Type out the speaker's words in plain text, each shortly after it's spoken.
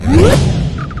This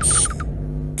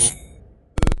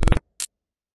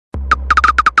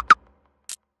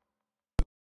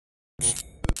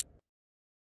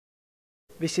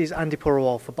is Andy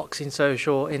Purrawal for Boxing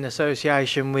Social in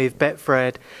association with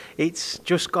Betfred. It's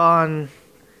just gone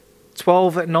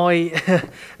 12 at night.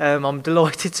 I'm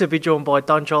delighted to be joined by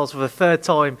Don Charles for the third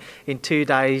time in 2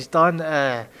 days. Don,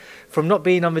 from not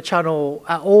being on the channel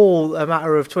at all a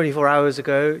matter of 24 hours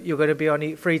ago, you're going to be on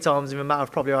it 3 times in a matter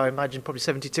of probably, I imagine, probably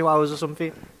 72 hours or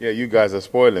something. Yeah, you guys are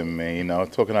spoiling me, you know,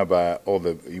 talking about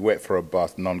you wait for a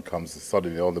bus, none comes,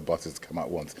 suddenly all the buses come at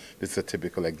once. This is a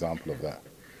typical example of that.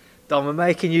 Don, we're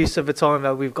making use of the time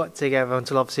that we've got together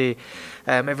until obviously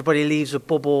everybody leaves the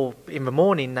bubble in the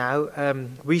morning now.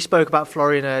 We spoke about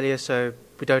Florian earlier, so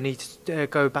we don't need to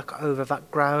go back over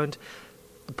that ground.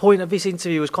 The point of this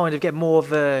interview was kind of get more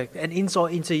of an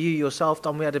insight into you yourself,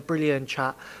 Don. We had a brilliant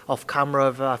chat off camera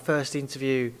of our first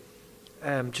interview,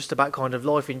 just about kind of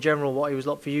life in general, what it was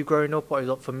like for you growing up, what it was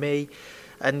like for me.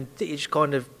 And it just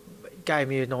kind of gave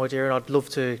me an idea, and I'd love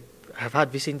to have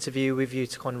had this interview with you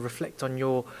to kind of reflect on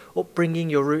your upbringing,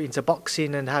 your route into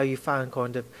boxing, and how you found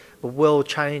kind of the world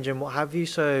change and what have you.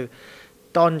 So,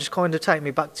 Don, just kind of take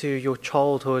me back to your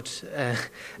childhood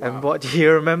and what do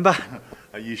you remember?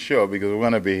 Are you sure? Because we're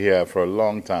going to be here for a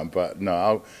long time. But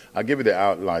no, I'll give you the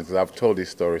outlines, because I've told this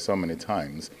story so many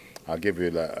times. I'll give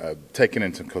you taking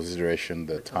into consideration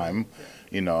the time,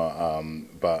 you know.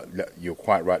 But you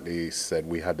quite rightly said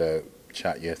we had a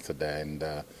chat yesterday, and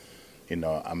you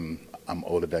know, I'm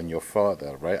older than your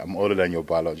father, right? I'm older than your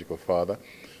biological father.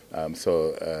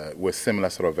 So we're similar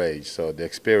sort of age. So the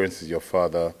experiences your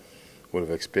father would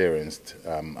have experienced,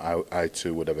 I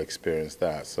too would have experienced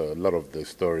that. So a lot of the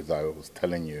stories I was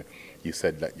telling you, you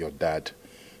said that your dad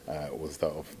was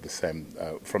that of the same,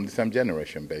 from the same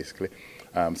generation, basically.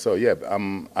 So yeah,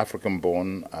 I'm African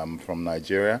born. I'm from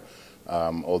Nigeria.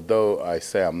 Although I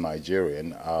say I'm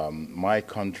Nigerian, my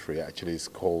country actually is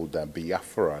called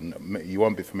Biafra. And you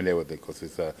won't be familiar with it because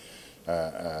it's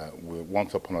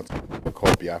once upon a time we were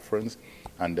called Biafrans,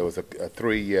 and there was a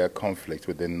 3-year conflict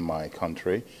within my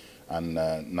country, and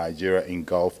Nigeria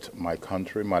engulfed my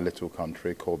country, my little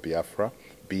country called Biafra,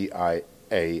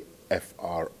 Biafra.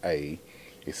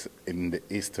 It's in the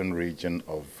eastern region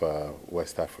of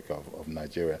West Africa, of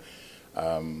Nigeria.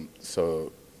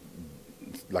 So,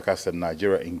 like I said,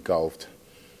 Nigeria engulfed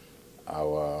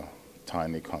our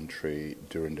tiny country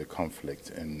during the conflict,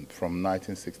 and from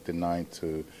 1969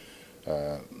 to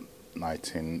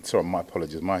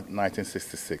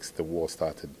 1966, the war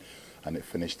started, and it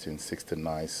finished in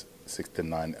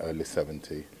 69, early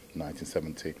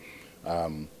 1970.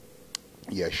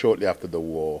 Yeah, shortly after the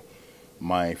war,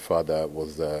 my father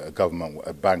was a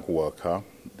bank worker,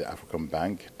 the African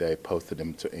Bank. They posted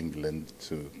him to England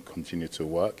to continue to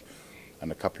work.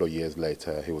 And a couple of years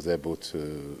later, he was able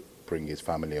to bring his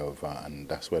family over, and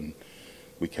that's when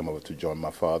we came over to join my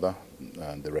father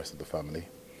and the rest of the family,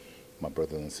 my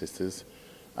brothers and sisters.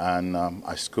 And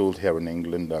I schooled here in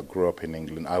England. I grew up in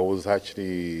England. I was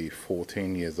actually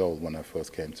 14 years old when I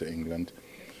first came to England.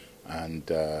 And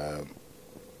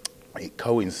it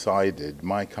coincided,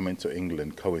 my coming to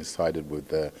England coincided with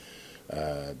the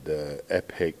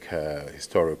epic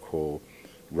historical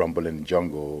Rumble in the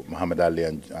Jungle, Muhammad Ali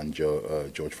and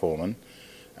George Foreman,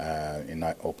 in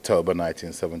October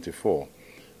 1974.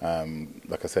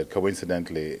 Like I said,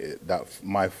 coincidentally, that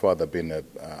my father being an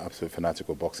absolute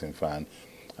fanatical boxing fan,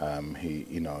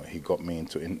 he got me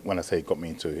into. When I say got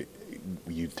me into,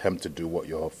 you attempt to do what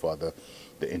your father,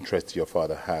 the interest your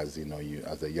father has. You know, you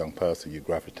as a young person, you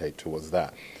gravitate towards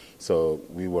that. So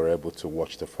we were able to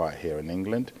watch the fight here in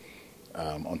England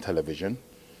on television.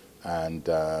 And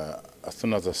as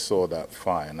soon as I saw that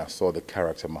fight and I saw the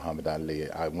character Muhammad Ali,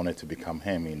 I wanted to become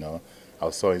him, you know. I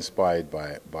was so inspired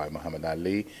by Muhammad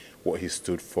Ali, what he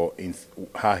stood for,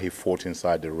 how he fought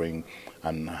inside the ring,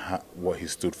 and what he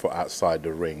stood for outside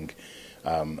the ring.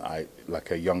 Like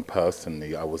a young person,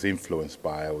 I was influenced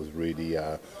by, I was really,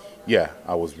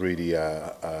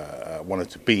 wanted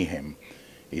to be him,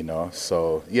 you know.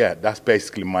 So, yeah, that's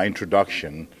basically my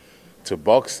introduction to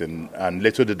boxing, and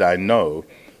little did I know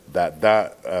that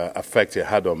effect it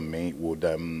had on me would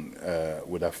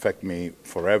affect me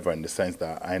forever, in the sense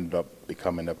that I ended up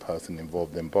becoming a person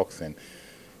involved in boxing.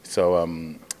 So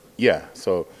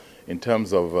so in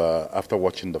terms of after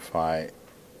watching the fight,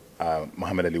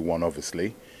 Muhammad Ali won,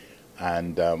 obviously,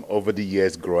 and over the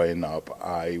years growing up,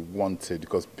 I wanted,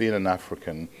 because being an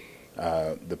African,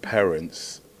 our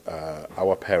parents,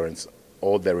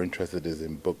 all they're interested is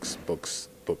in books,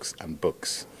 and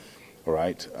books.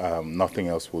 Right, nothing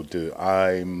else will do.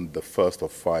 I'm the first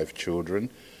of 5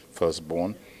 children,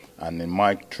 firstborn, And in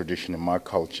my tradition, in my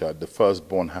culture, the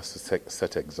firstborn has to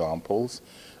set examples.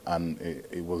 And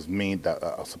it was me that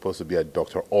I was supposed to be a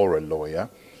doctor or a lawyer.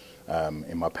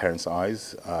 In my parents'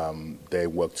 eyes, they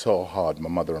worked so hard, my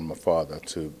mother and my father,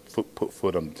 to put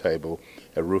food on the table,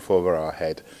 a roof over our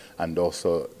head, and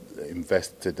also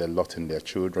invested a lot in their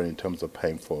children in terms of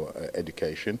paying for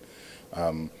education.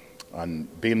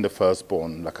 And being the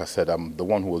firstborn, like I said, I'm the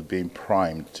one who was being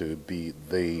primed to be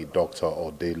the doctor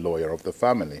or the lawyer of the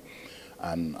family.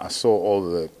 And I saw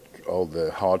all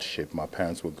the hardship my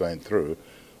parents were going through.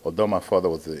 Although my father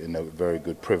was in a very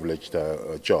good privileged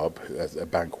job as a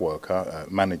bank worker,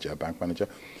 bank manager,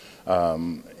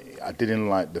 I didn't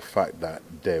like the fact that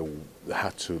they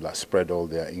had to spread all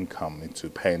their income into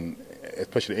paying,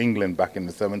 especially England back in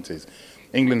the 70s.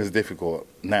 England is difficult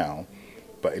now,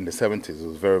 but in the 70s it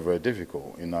was very, very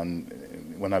difficult. You know,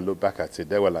 and when I look back at it,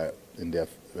 they were in their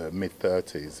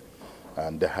mid-30s,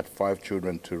 and they had 5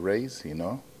 children to raise. You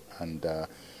know, and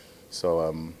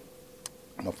so.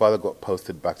 My father got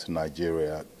posted back to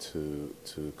Nigeria to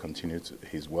continue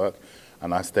his work,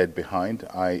 and I stayed behind.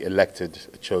 I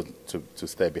chose to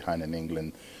stay behind in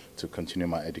England to continue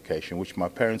my education, which my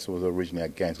parents was originally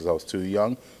against because I was too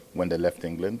young when they left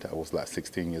England. I was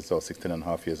 16 years old, 16 and a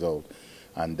half years old,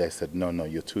 and they said, no,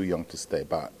 you're too young to stay.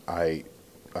 But I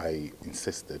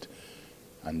insisted,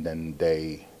 and then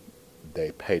they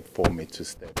paid for me to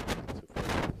stay behind to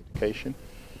further education,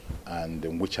 and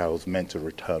in which I was meant to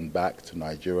return back to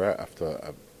Nigeria after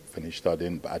I finished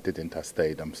studying, but I didn't. I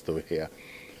stayed. I'm still here.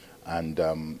 And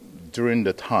during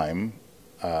the time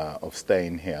of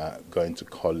staying here, going to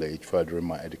college, furthering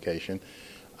my education,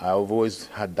 I've always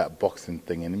had that boxing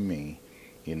thing in me.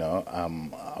 You know,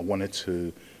 I wanted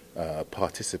to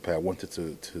participate. I wanted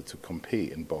to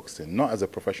compete in boxing, not as a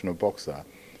professional boxer.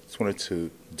 Just wanted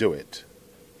to do it.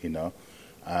 You know,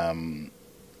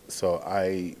 so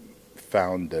I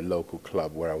found a local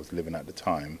club where I was living at the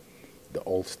time, the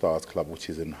All Stars Club, which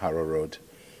is in Harrow Road,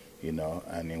 you know,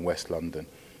 and in West London.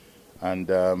 And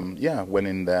went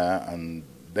in there, and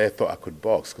they thought I could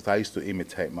box because I used to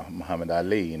imitate Muhammad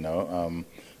Ali, you know.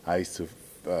 I used to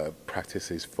practice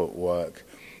his footwork.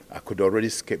 I could already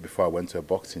skip before I went to a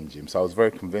boxing gym, so I was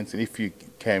very convincing. If you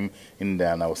came in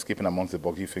there and I was skipping amongst the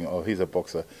box, you think, oh, he's a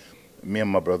boxer. Me and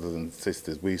my brothers and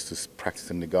sisters, we used to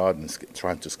practice in the garden,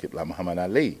 trying to skip like Muhammad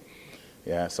Ali.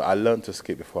 Yeah, so I learned to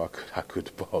skip before I could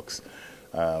box.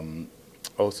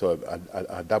 Also,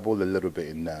 I dabbled a little bit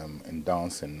in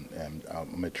dancing.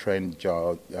 I'm a trained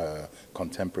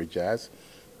contemporary jazz,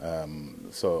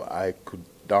 so I could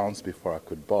dance before I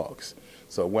could box.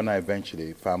 So when I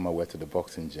eventually found my way to the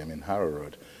boxing gym in Harrow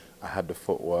Road, I had the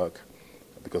footwork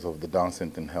because of the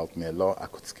dancing thing helped me a lot. I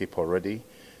could skip already.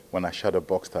 When I shadow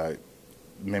boxed, I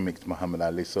mimicked Muhammad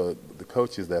Ali. So the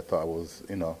coaches there thought I was,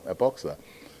 you know, a boxer.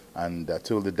 And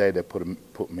till the day they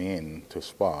put me in to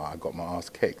spar, I got my ass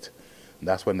kicked. And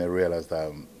that's when they realized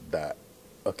that,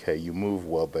 okay, you move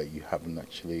well, but you haven't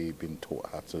actually been taught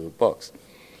how to box.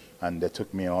 And they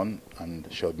took me on and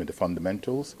showed me the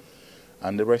fundamentals.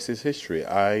 And the rest is history.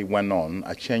 I went on,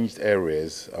 I changed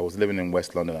areas. I was living in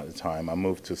West London at the time. I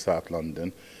moved to South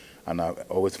London, and I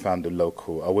always found the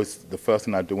local. The first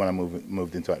thing I do when I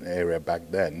moved into an area back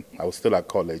then, I was still at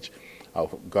college, I'll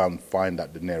go and find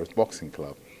out the nearest boxing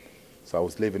club. So I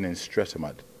was living in Streatham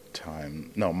at the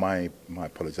time. No, my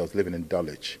apologies. I was living in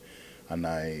Dulwich, and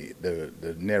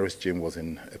the nearest gym was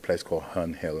in a place called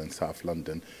Herne Hill in South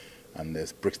London, and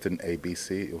there's Brixton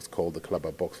ABC. It was called the club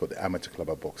I boxed for, the amateur club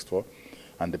I boxed for,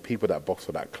 and the people that boxed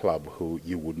for that club, who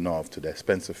you would know of today,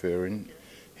 Spencer Fearing,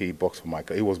 he boxed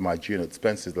for he was my junior.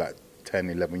 Spencer's 10,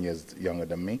 11 years younger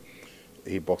than me.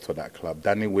 He boxed for that club.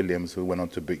 Danny Williams, who went on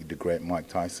to beat the great Mike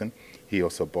Tyson, he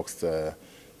also boxed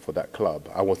for that club.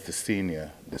 I was the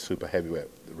senior, the super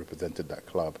heavyweight that represented that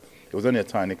club. It was only a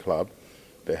tiny club.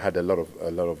 They had a lot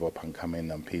of up and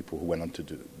coming people who went on to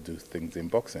do things in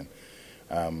boxing.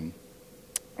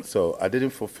 So I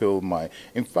didn't fulfill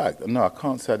in fact, no, I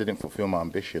can't say I didn't fulfill my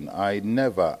ambition. I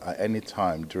never, at any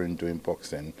time during doing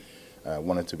boxing,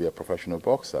 wanted to be a professional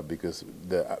boxer, because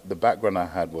the background I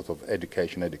had was of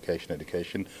education,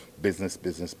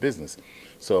 business.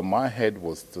 So my head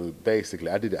was to basically,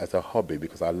 I did it as a hobby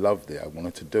because I loved it. I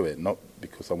wanted to do it, not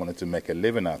because I wanted to make a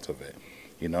living out of it,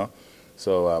 you know.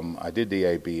 So I did the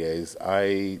ABAs.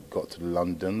 I got to the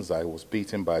Londons. I was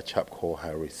beaten by a chap called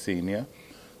Haye Senior,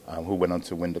 who went on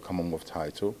to win the Commonwealth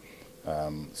title.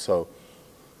 So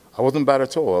I wasn't bad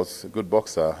at all. I was a good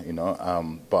boxer, you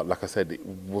know. But like I said, it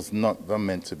was not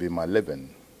meant to be my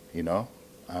living, you know.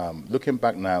 Looking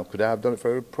back now, could I have done it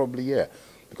for probably, yeah.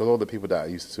 Because all the people that I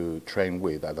used to train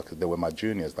with, they were my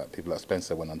juniors. Like people like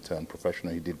Spencer went on to turn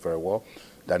professional. He did very well.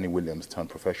 Danny Williams turned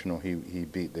professional. He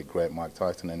beat the great Mike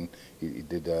Tyson, and he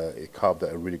carved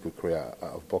out a really good career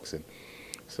out of boxing.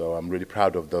 So I'm really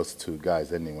proud of those two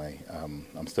guys anyway.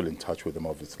 I'm still in touch with them,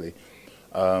 obviously.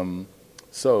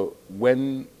 So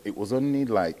when it was only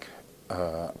like,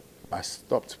 I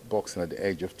stopped boxing at the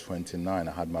age of 29.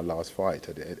 I had my last fight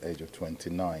at the age of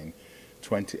 29,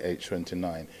 28,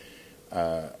 29.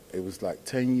 It was like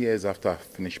 10 years after I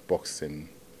finished boxing,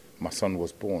 my son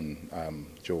was born,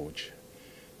 George,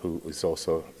 who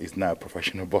is now a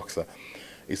professional boxer.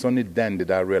 It's only then did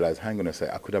I realize, hang on a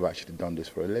sec, I could have actually done this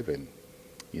for a living,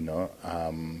 you know.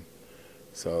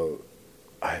 So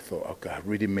I thought, okay, I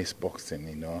really miss boxing,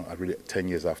 you know. 10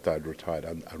 years after I'd retired,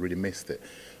 I really missed it.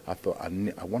 I thought,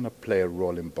 I want to play a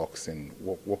role in boxing.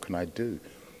 What can I do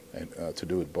to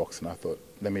do with boxing? I thought,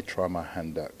 let me try my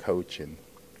hand at coaching.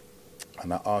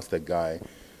 And I asked a guy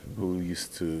who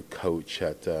used to coach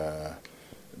at,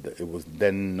 it was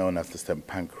then known as the St.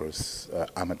 Pancras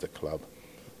Amateur Club,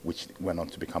 which went on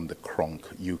to become the Kronk,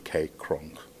 UK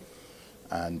Kronk.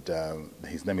 And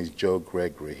his name is Joe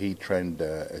Gregory. He trained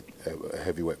a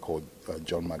heavyweight called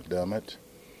John McDermott.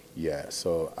 Yeah,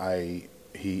 so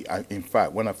in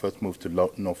fact, when I first moved to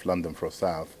North London from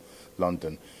South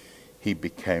London, he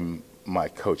became my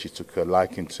coach. He took a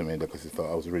liking to me because he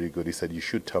thought I was really good. He said, you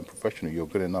should turn professional, you're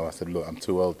good enough. I said, look, I'm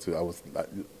too old to, I was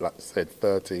like I said,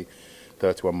 30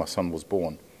 when my son was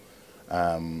born.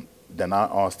 Then I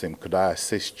asked him, could I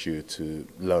assist you to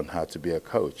learn how to be a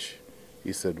coach?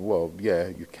 He said, well, yeah,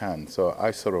 you can. So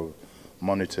I sort of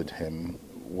monitored him,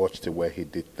 watched the way he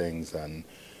did things, and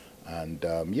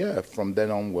yeah, from then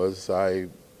onwards, I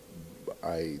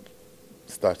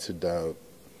started.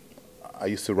 I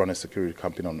used to run a security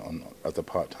company as a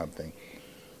part-time thing.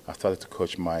 I started to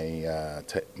coach my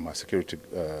my security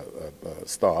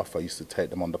staff. I used to take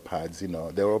them on the pads. You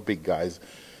know, they were all big guys.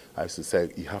 I used to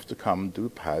say, you have to come do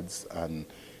pads, and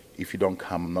if you don't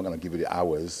come, I'm not going to give you the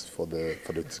hours for the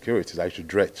securities. I should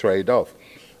trade off.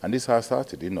 And this is how I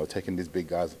started, you know, taking these big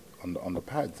guys on the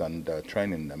pads and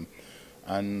training them.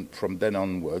 And from then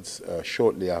onwards,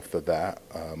 shortly after that,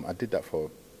 I did that for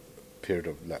a period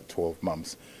of like 12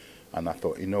 months. And I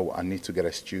thought, you know, I need to get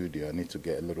a studio. I need to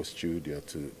get a little studio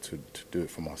to do it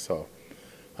for myself.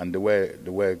 And the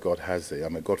way God has it,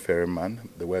 I'm a God-fearing man.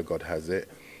 The way God has it,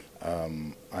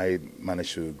 I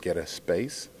managed to get a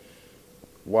space.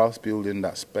 Whilst building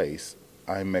that space,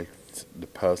 I met the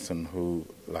person who,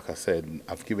 like I said,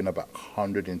 I've given about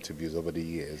 100 interviews over the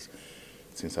years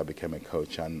since I became a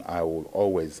coach, and I will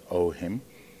always owe him.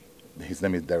 His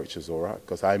name is Derek Chisora,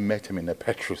 because I met him in a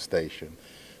petrol station,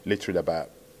 literally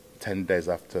about 10 days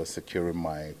after securing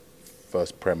my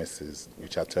first premises,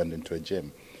 which I turned into a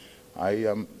gym.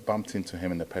 I bumped into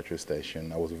him in the petrol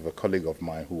station. I was with a colleague of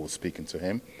mine who was speaking to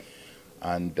him,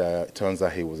 and it turns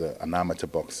out he was an amateur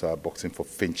boxer, boxing for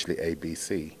Finchley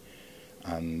ABC.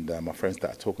 And my friend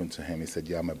started talking to him. He said,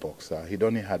 yeah, I'm a boxer. He'd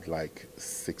only had like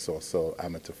 6 or so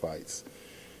amateur fights.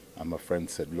 And my friend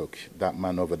said, look, that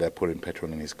man over there putting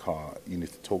petrol in his car, you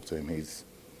need to talk to him. He's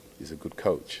a good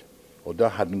coach. Although I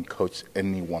hadn't coached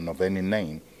anyone of any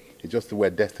name, it's just the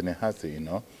way destiny has it, you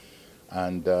know.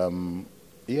 And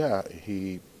yeah,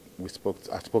 I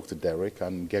spoke to Derek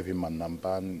and gave him my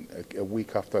number. And a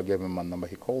week after I gave him my number,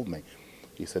 he called me.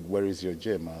 He said, where is your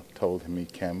gym? I told him. He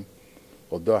came.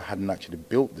 Although I hadn't actually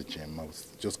built the gym, I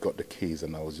just got the keys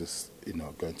and I was just, you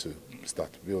know, going to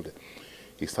start to build it.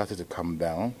 He started to come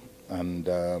down, and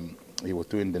he was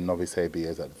doing the novice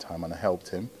ABAs at the time, and I helped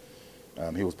him.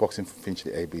 He was boxing for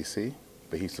Finchley ABC,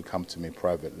 but he used to come to me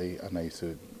privately, and I used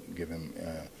to give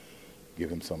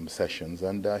him some sessions.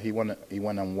 And he went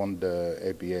and won the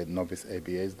ABA novice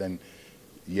ABAs. Then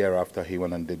year after, he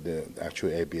went and did the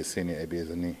actual ABA senior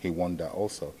ABAs, and he won that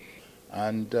also.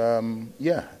 And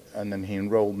yeah, and then he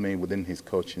enrolled me within his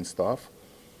coaching staff.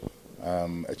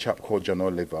 A chap called John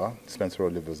Oliver, Spencer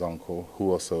Oliver's uncle,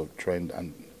 who also trained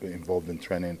and involved in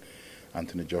training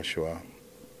Anthony Joshua.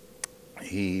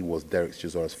 He was Derek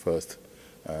Chisora's first,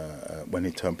 when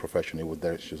he turned professional, he was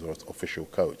Derek Chisora's official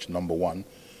coach, number 1.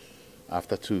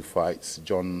 After 2 fights,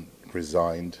 John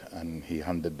resigned, and he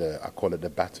handed I call it the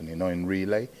baton, you know, in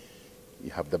relay,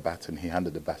 you have the baton. He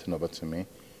handed the baton over to me.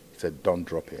 He said, don't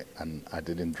drop it. And I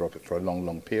didn't drop it for a long,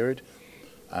 long period.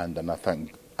 And then I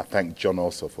thank John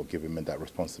also for giving me that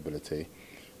responsibility.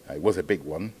 It was a big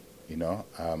one, you know.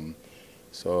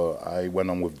 So I went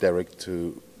on with Derek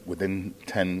to within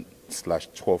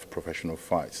 10/12 professional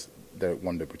fights. Derek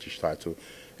won the British title.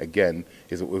 Again,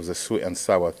 it was a sweet and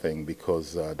sour thing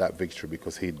because that victory,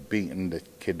 because he'd beaten the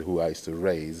kid who I used to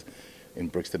raise in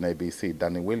Brixton ABC,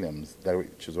 Danny Williams.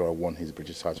 Derek Chisora won his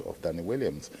British title off Danny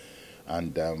Williams.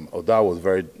 And although I was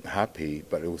very happy,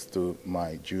 but it was still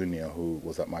my junior who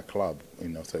was at my club,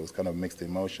 so it was kind of mixed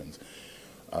emotions.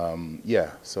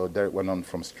 Yeah, so Derek went on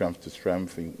from strength to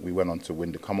strength. We went on to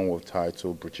win the Commonwealth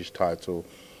title, British title,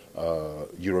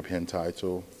 European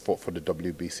title, fought for the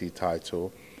WBC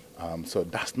title. So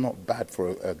that's not bad for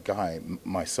a guy,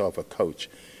 myself, a coach.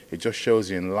 It just shows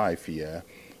you in life,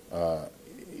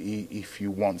 if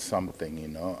you want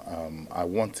something, I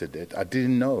wanted it. I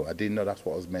didn't know that's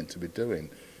what I was meant to be doing,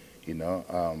 and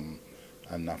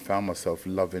I found myself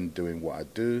loving doing what I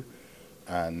do.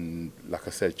 And like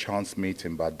I said, chance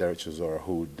meeting by Derek Chisora,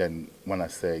 who then, when I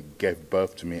say gave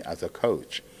birth to me as a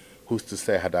coach, who's to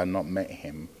say had I not met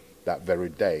him that very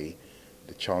day,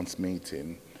 the chance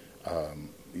meeting,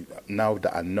 now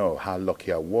that I know how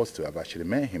lucky I was to have actually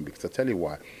met him, because I tell you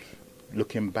why,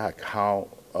 looking back, how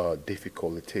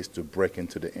difficult it is to break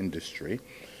into the industry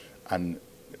and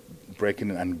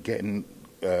breaking and getting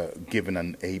given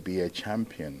an ABA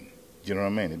champion. Do you know what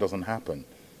I mean? It doesn't happen.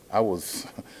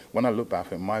 When I look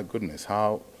back at my goodness,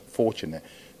 how fortunate.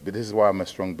 But this is why I'm a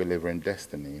strong believer in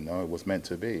destiny. It was meant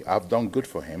to be. I've done good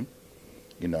for him.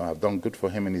 I've done good for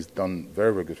him, and he's done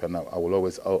very, very good for him. I will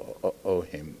always owe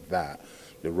him that,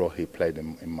 the role he played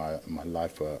in my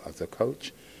life as a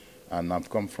coach. And I've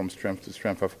gone from strength to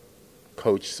strength. I've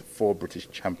coached 4 British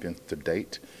champions to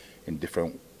date in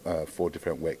 4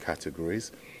 different weight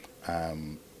categories.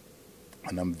 And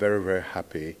I'm very, very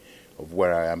happy of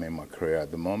where I am in my career at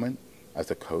the moment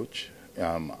as a coach.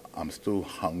 I'm still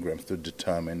hungry, I'm still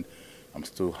determined, I'm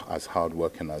still as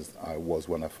hardworking as I was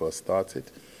when I first started.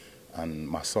 And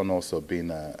my son also being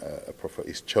a prophet,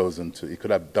 he's chosen to, he could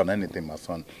have done anything, my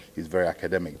son, he's very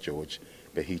academic, George,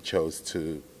 but he chose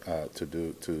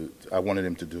I wanted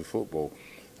him to do football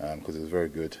because he was very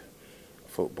good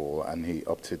football, and he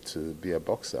opted to be a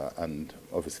boxer, and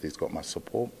obviously he's got my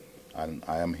support, and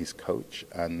I am his coach,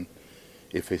 and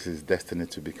if it's his destiny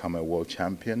to become a world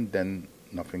champion, then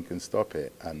nothing can stop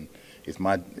it. And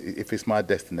if it's my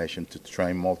destination to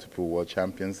train multiple world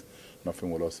champions, nothing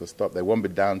will also stop. They won't be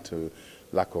down to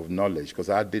lack of knowledge, because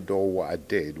I did all what I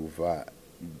did without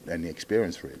any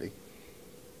experience, really.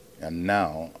 And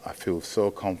now I feel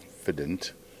so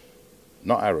confident,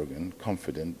 not arrogant,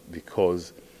 confident,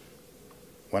 because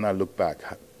when I look back,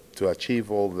 to achieve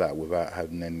all that without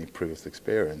having any previous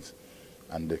experience,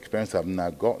 and the experience I've now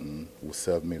gotten will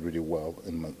serve me really well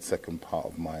in the second part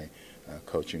of my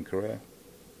coaching career.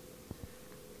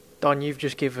 Don, you've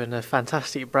just given a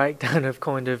fantastic breakdown of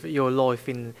kind of your life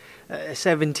in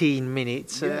 17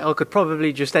 minutes. Yeah. I could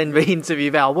probably just end the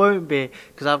interview there. I won't be,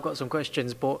 because I've got some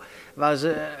questions, but that was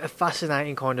a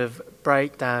fascinating kind of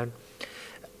breakdown.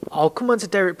 I'll come on to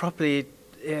Derek properly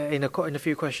in a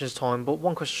few questions' time, but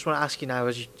one question I just want to ask you now,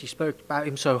 as you spoke about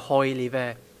him so highly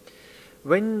there.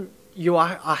 When you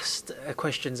are asked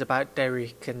questions about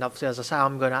Derek, and obviously, as I say,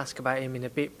 I'm going to ask about him in a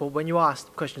bit, but when you are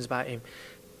asked questions about him,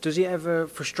 does it ever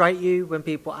frustrate you when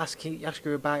people ask you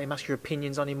about him, ask your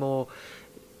opinions on him, or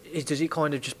does it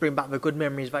kind of just bring back the good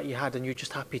memories that you had and you're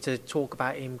just happy to talk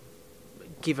about him,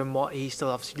 given what he's still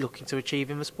obviously looking to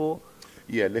achieve in the sport?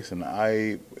 Yeah, listen,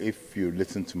 if you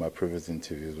listen to my previous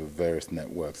interviews with various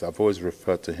networks, I've always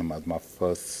referred to him as my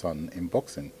first son in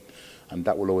boxing, and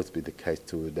that will always be the case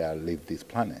till the day I leave this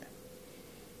planet.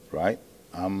 Right?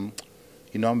 I'm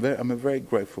a very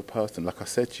grateful person. Like I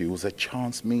said to you, it was a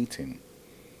chance meeting.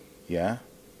 Yeah?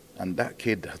 And that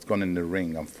kid has gone in the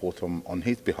ring and fought on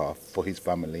his behalf, for his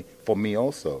family, for me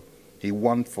also. He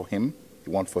won for him, he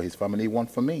won for his family, he won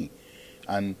for me.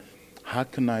 And how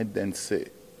can I then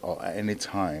sit at any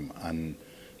time and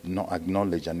not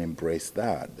acknowledge and embrace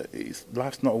that?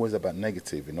 Life's not always about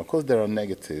negative. Of course there are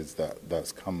negatives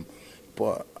that's come,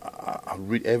 but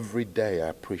every day I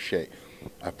appreciate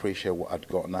what I'd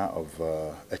gotten out of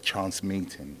a chance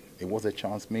meeting. It was a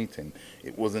chance meeting.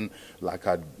 It wasn't like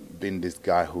I'd been this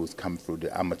guy who's come through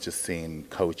the amateur scene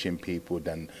coaching people,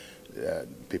 then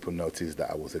people noticed that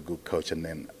I was a good coach and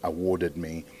then rewarded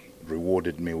me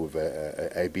with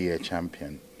a ABA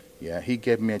champion. Yeah, he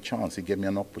gave me a chance. He gave me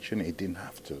an opportunity. He didn't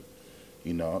have to.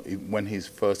 When his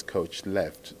first coach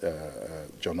left,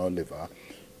 John Oliver,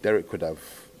 Derek could have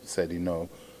said,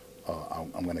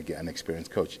 I'm going to get an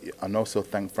experienced coach. And also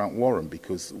thank Frank Warren,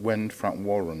 because when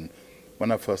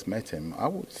I first met him, I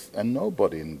was a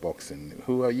nobody in boxing.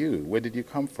 Who are you? Where did you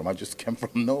come from? I just came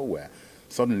from nowhere.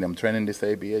 Suddenly I'm training this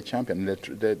ABA champion.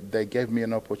 They gave me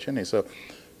an opportunity. So,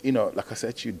 like I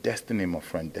said to you, destiny, my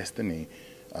friend, destiny,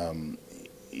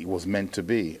 it was meant to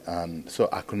be. And so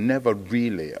I could never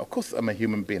really, of course I'm a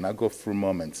human being. I go through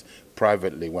moments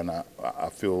privately when I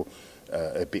feel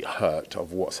a bit hurt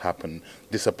of what's happened,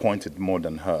 disappointed more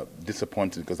than hurt.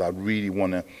 Disappointed because I really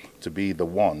wanted to be the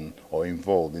one or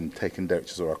involved in taking Derek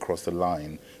Chisora across the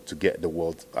line to get the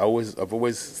world. I've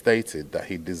always stated that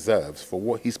he deserves for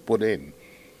what he's put in.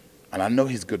 And I know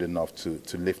he's good enough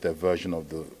to lift a version of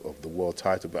the world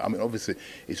title. But I mean, obviously,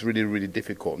 it's really, really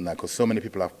difficult now because so many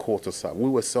people have caught us up. We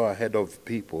were so ahead of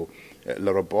people, a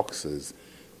lot of boxers.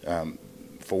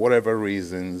 For whatever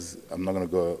reasons, I'm not going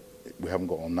to go, we haven't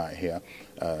got on that here,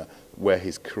 where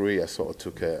his career sort of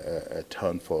took a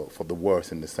turn for the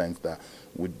worse in the sense that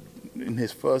in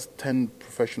his first 10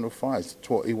 professional fights,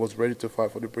 he was ready to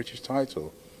fight for the British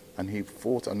title. And he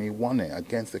fought and he won it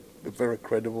against a very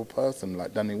credible person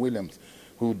like Danny Williams,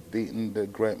 who'd beaten the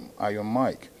great Iron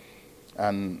Mike.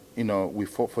 And, you know, we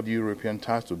fought for the European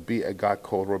title, beat a guy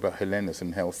called Robert Helenius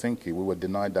in Helsinki. We were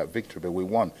denied that victory, but we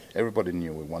won. Everybody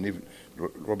knew we won. Even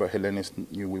Robert Helenius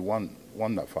knew we won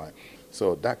that fight.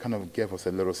 So that kind of gave us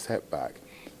a little setback.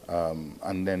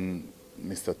 And then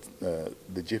the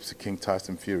Gypsy King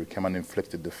Tyson Fury came and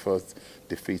inflicted the first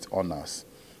defeat on us.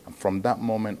 And from that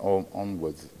moment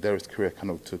onwards, Derek's career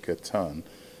kind of took a turn.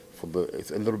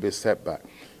 It's a little bit setback.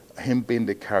 Him being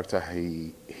the character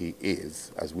he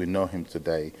is, as we know him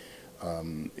today,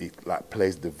 he like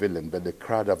plays the villain, but the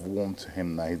crowd have warmed to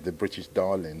him now. He's the British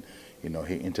darling. You know,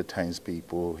 he entertains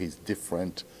people. He's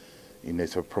different. You know,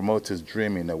 it's a promoter's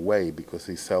dream in a way because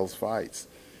he sells fights.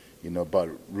 You know, but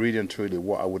really and truly,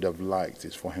 what I would have liked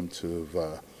is for him to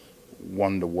have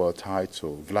won the world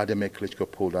title. Vladimir Klitschko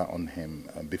pulled out on him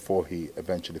before he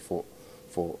eventually fought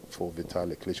for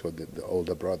Vitaly Klitschko, the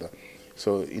older brother.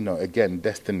 So, you know, again,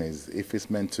 destinies, if it's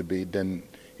meant to be, then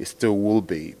it still will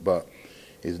be. But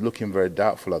it's looking very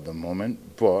doubtful at the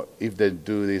moment. But if they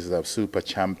do these super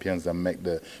champions and make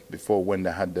before when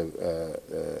they had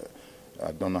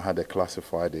I don't know how they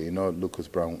classified it. You know, Lucas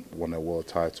Brown won a world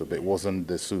title, but it wasn't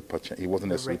he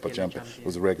wasn't a super champion. It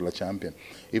was a regular champion.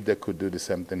 If they could do the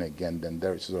same thing again, then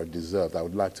Derek Chisora deserved. I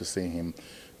would like to see him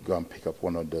go and pick up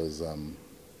one of those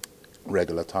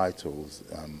regular titles.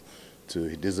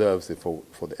 He deserves it for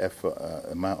the effort,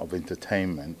 amount of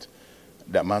entertainment,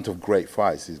 the amount of great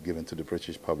fights he's given to the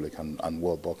British public and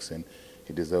world boxing.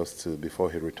 He deserves to,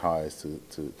 before he retires,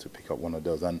 to pick up one of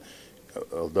those. And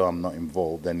although I'm not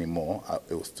involved anymore,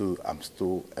 I'm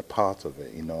still a part of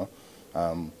it, you know.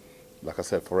 Like I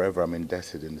said, forever I'm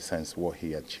indebted in the sense what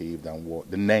he achieved and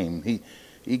what the name.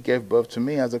 He gave birth to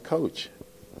me as a coach.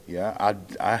 Yeah,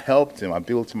 I helped him. I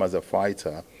built him as a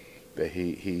fighter, but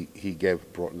he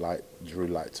drew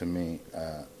light to me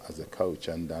as a coach,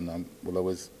 and I will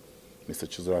always, Mr.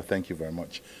 Chisora, thank you very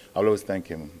much. I'll always thank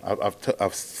him.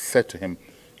 I've said to him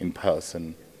in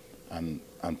person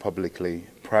and publicly.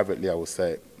 Privately, I will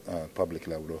say it.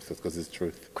 Publicly, I would also, because it's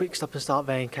truth. Quick stop and start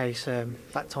there in case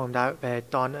that timed out there,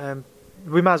 Don.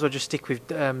 We might as well just stick with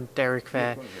Derek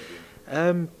there.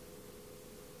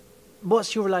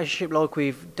 What's your relationship like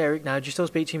with Derek now? Do you still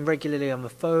speak to him regularly on the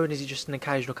phone? Is it just an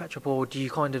occasional catch-up, or do you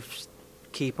kind of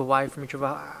keep away from each other?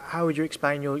 How would you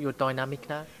explain your dynamic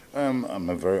now? I'm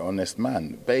a very honest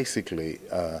man. Basically,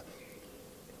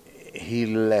 he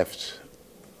left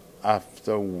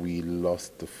after we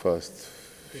lost the first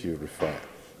Fury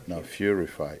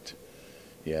fight.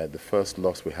 Yeah, the first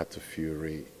loss we had to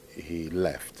Fury, he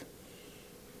left.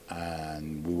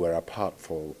 And we were apart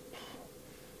for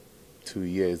 2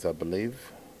 years, I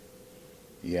believe.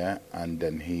 Yeah, and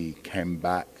then he came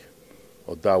back.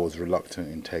 Although I was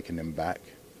reluctant in taking him back,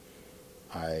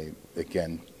 I,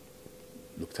 again,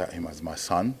 looked at him as my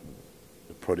son,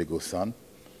 the prodigal son.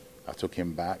 I took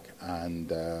him back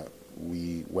and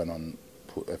we went on,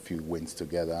 put a few wins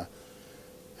together.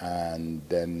 And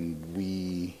then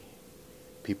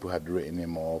people had written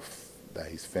him off, that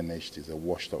he's finished, he's a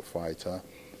washed up fighter.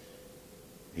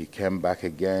 He came back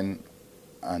again,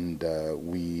 and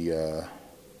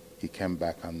he came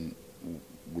back and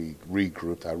we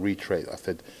regrouped, I retrained. I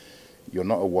said, you're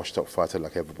not a washed up fighter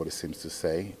like everybody seems to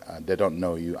say. They don't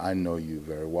know you, I know you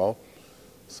very well.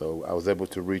 So I was able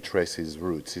to retrace his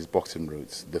roots, his boxing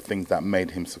roots, the things that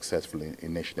made him successful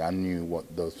initially. I knew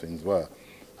what those things were.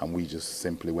 And we just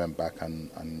simply went back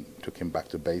and took him back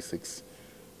to basics,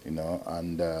 you know,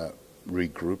 and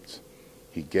regrouped.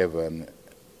 He gave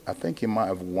I think he might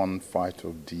have won Fight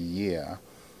of the Year,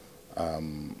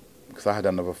 because I had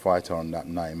another fighter on that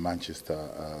night in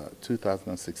Manchester,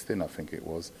 2016 I think it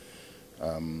was,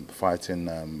 fighting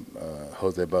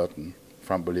Jose Burton,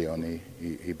 Frank Buglioni.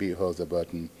 He beat Jose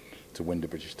Burton to win the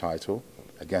British title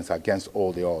against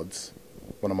all the odds.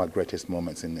 One of my greatest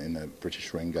moments in the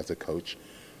British ring as a coach.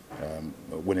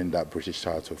 Winning that British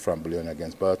title, Frank Buglioni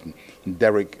against Burton. And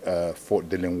Derek fought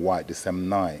Dylan White the same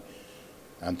night.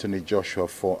 Anthony Joshua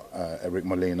fought Eric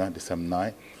Molina the same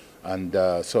night. And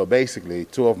so basically,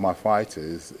 two of my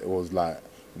fighters, it was like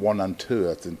 1 and 2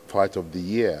 at the fight of the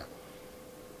year.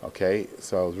 Okay,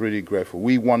 so I was really grateful.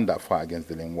 We won that fight against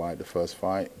Dillian Whyte, the first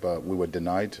fight, but we were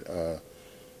denied.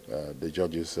 The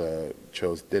judges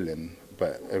chose Dillian,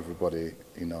 but everybody,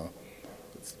 you know,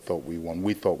 thought we won.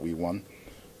 We thought we won.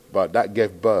 But that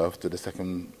gave birth to the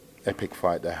second epic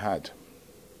fight they had.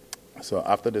 So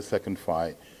after the second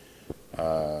fight,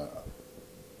 for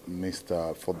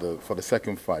the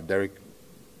second fight, Derek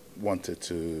wanted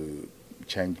to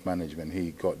change management.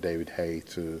 He got David Haye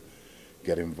to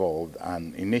get involved,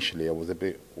 and initially I was a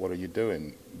bit, what are you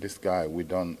doing? This guy,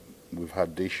 we've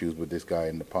had issues with this guy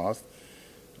in the past.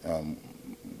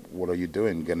 What are you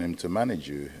doing, getting him to manage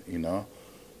you, you know?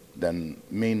 Then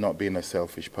me not being a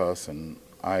selfish person,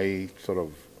 I sort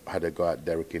of had a go at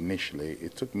Derek initially.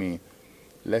 It took me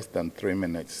less than 3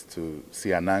 minutes to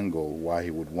see an angle why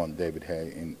he would want David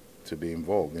Haye to be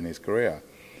involved in his career.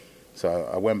 So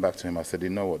I went back to him, I said, you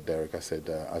know what, Derek, I said,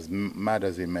 as mad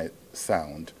as it may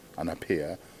sound and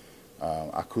appear,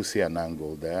 I could see an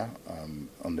angle there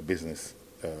on the business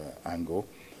angle.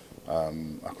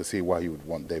 I could see why you would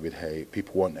want David Haye.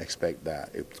 People won't expect that.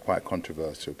 It's quite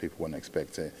controversial. People won't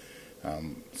expect it.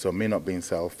 So me not being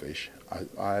selfish,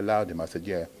 I allowed him. I said,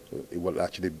 yeah, it will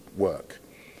actually work.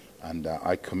 And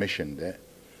I commissioned it.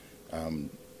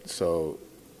 So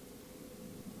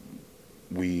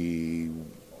we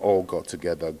all got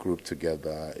together, grouped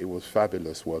together. It was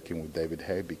fabulous working with David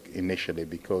Haye initially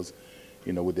because,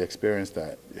 you know, with the experience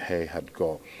that Haye had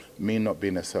got, me not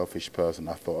being a selfish person,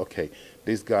 I thought, okay,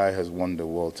 this guy has won the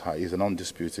world title. He's an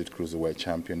undisputed cruiserweight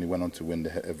champion. He went on to win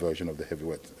a version of the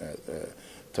heavyweight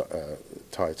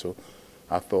title.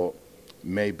 I thought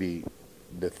maybe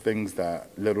the things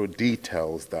little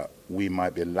details that we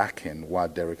might be lacking while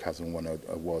Derek hasn't won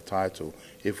a world title,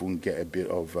 if we can get a bit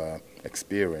of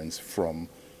experience from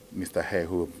Mr. Haye,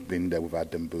 who have been there with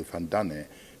Adam Booth and done it,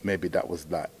 maybe that was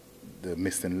like the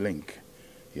missing link.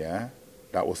 Yeah,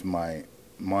 that was my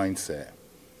mindset,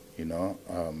 you know.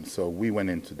 So we went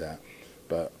into that.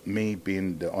 But me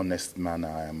being the honest man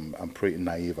I am, I'm pretty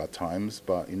naive at times.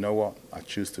 But you know what? I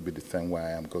choose to be the same way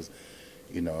I am because,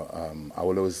 you know, I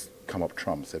will always come up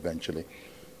trumps eventually.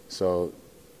 So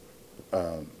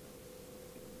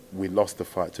we lost the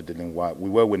fight to Dillian Whyte. We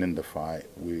were winning the fight.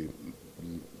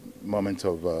 Moment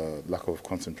of lack of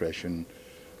concentration,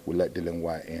 we let Dillian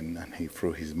Whyte in, and he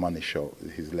threw his money shot,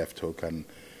 his left hook, and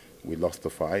we lost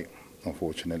the fight,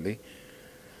 unfortunately.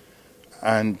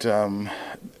 And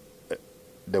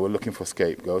they were looking for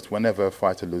scapegoats. Whenever a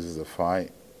fighter loses a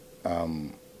fight,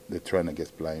 the trainer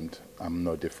gets blamed. I'm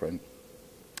no different.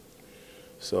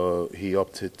 So he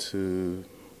opted to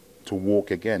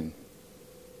walk again.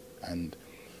 And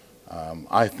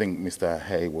I think Mr.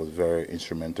 Haye was very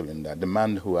instrumental in that. The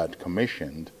man who had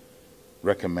commissioned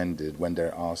recommended, when they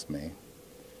asked me,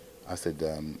 I said,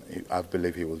 I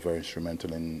believe he was very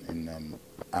instrumental in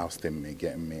ousting me,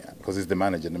 getting me, because he's the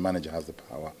manager has the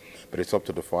power. But it's up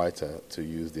to the fighter to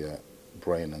use their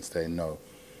brain and say, no,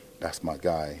 that's my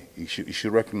guy. You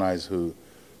should recognize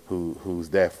who's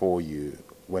there for you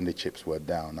when the chips were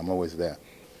down. I'm always there.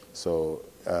 So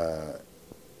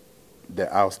they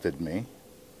ousted me.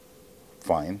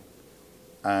 Fine,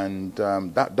 and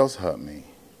that does hurt me.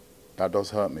 That does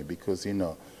hurt me because, you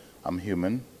know, I'm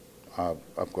human. I've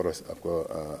got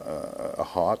a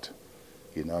heart.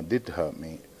 You know, it did hurt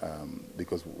me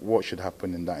because what should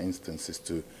happen in that instance is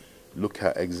to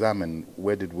examine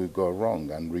where did we go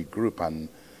wrong and regroup.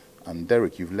 And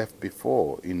Derek, you've left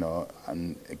before, you know,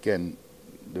 and again,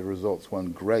 the results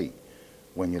weren't great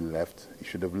when you left. You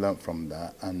should have learned from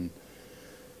that. And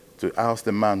to oust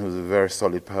the man who's a very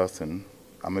solid person,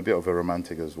 I'm a bit of a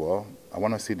romantic as well. I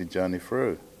want to see the journey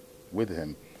through with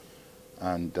him.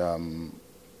 And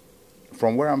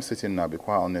from where I'm sitting now, to be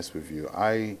quite honest with you,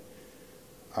 when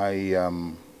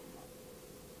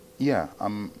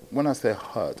I say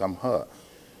hurt, I'm hurt.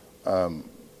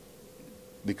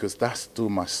 Because that's still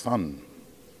my son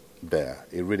there.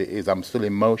 It really is. I'm still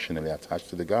emotionally attached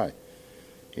to the guy.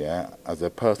 Yeah, as a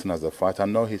person, as a fighter, I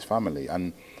know his family.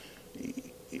 And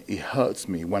it hurts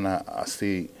me when I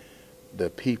see the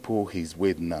people he's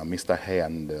with now, Mr. Haye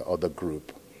and the other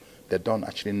group. They don't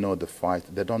actually know the fight.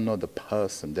 They don't know the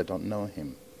person. They don't know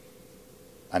him.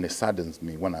 And it saddens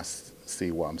me when I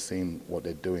see what I'm seeing, what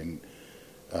they're doing.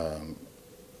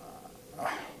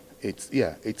 It's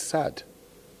sad.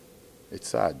 It's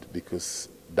sad because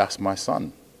that's my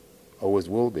son. Always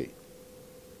will be. Do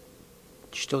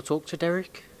you still talk to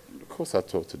Derek? Of course I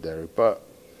talk to Derek, but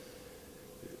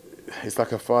it's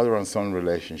like a father and son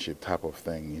relationship type of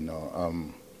thing, you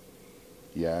know.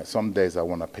 Yeah, some days I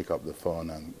want to pick up the phone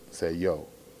and say, yo,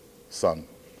 son,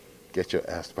 get your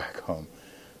ass back home.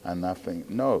 And I think,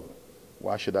 no,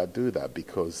 why should I do that?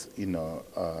 Because, you know,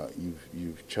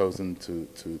 you've chosen to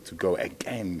go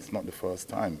again. It's not the first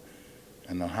time.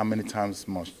 And how many times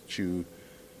must you...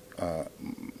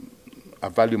 I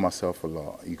value myself a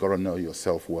lot. You got to know your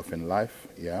self-worth in life,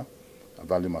 yeah? I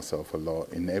value myself a lot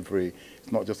in every...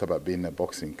 It's not just about being a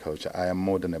boxing coach. I am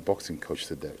more than a boxing coach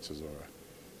to Derek Chisora.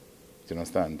 Do you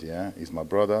understand, yeah? He's my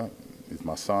brother, he's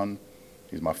my son,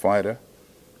 he's my fighter,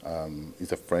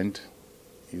 he's a friend.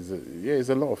 He's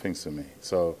a lot of things to me.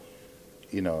 So,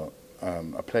 you know,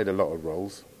 I played a lot of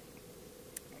roles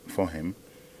for him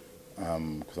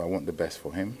because I want the best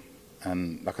for him.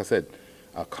 And like I said,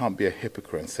 I can't be a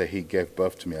hypocrite and say he gave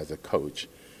birth to me as a coach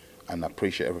and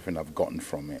appreciate everything I've gotten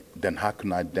from it. Then how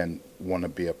can I then want to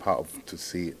be a part of to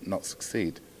see it not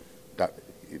succeed?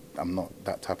 I'm not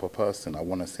that type of person. I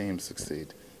want to see him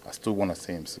succeed. I still want to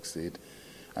see him succeed.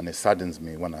 And it saddens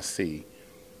me when I see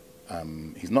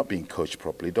he's not being coached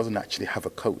properly. He doesn't actually have a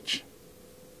coach.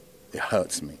 It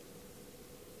hurts me.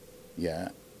 Yeah,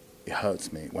 it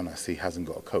hurts me when I see he hasn't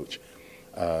got a coach.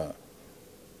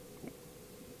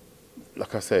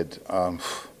 Like I said,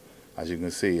 as you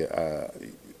can see,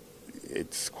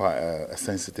 it's quite a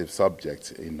sensitive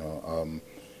subject. You know,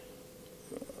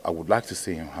 I would like to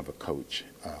see him have a coach,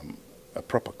 a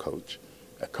proper coach,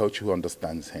 a coach who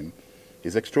understands him.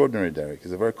 He's extraordinary, Derek.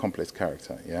 He's a very complex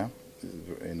character. Yeah.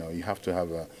 You know, you have to have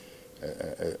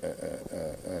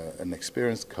an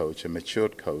experienced coach, a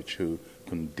matured coach who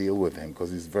can deal with him because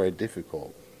he's very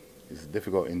difficult. He's a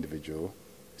difficult individual,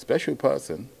 special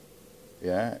person.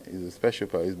 Yeah, he's a special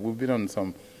person. We've been on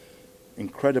some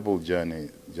incredible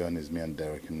journeys, me and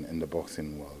Derek, in the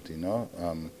boxing world. You know,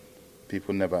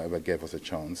 people never ever gave us a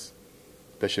chance,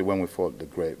 especially when we fought the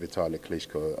great Vitaly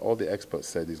Klitschko. All the experts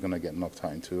said he's going to get knocked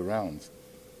out in 2 rounds.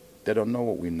 They don't know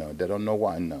what we know. They don't know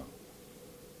what I know.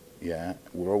 Yeah,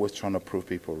 we're always trying to prove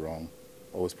people wrong,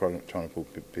 always trying to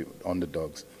prove people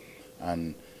underdogs.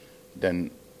 And then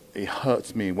it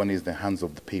hurts me when he's in the hands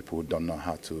of the people who don't know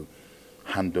how to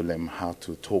handle him, how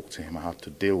to talk to him, how to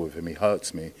deal with him. It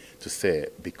hurts me to say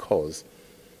it because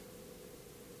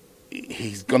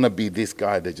he's going to be this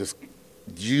guy. They're just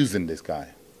using this guy,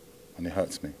 and it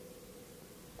hurts me.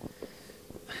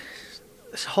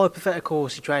 It's a hypothetical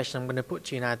situation I'm going to put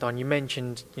to you now, Don. You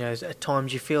mentioned, you know, at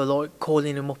times you feel like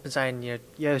calling him up and saying, you know,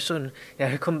 yo, son, you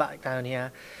know, come back down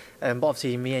here. But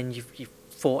obviously, in the end, you've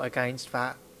fought against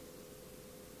that.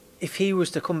 If he was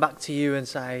to come back to you and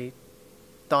say,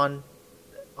 Don,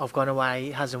 I've gone away,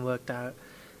 it hasn't worked out,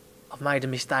 I've made a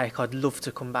mistake, I'd love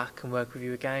to come back and work with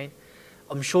you again.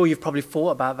 I'm sure you've probably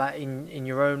thought about that in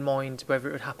your own mind, whether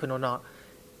it would happen or not.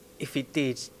 If it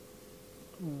did,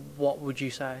 what would you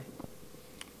say?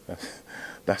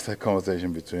 That's a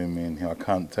conversation between me and him. I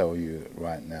can't tell you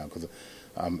right now because,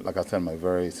 like I said, I'm a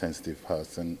very sensitive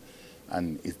person,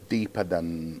 and it's deeper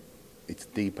than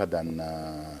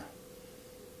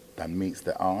meets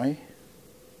the eye.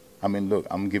 I mean, look,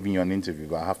 I'm giving you an interview,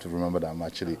 but I have to remember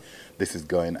that this is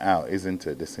going out, isn't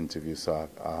it? This interview, so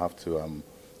I have to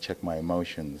check my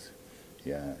emotions.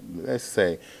 Yeah, let's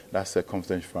say that's a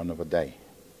conversation for another day.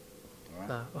 All right?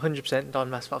 No, 100%,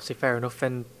 Don. That's obviously fair enough,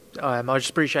 and I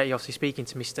just appreciate you obviously speaking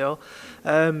to me still.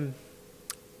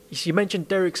 You mentioned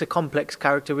Derek's a complex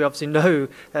character. We obviously know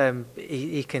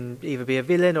he can either be a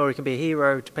villain or he can be a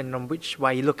hero, depending on which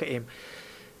way you look at him.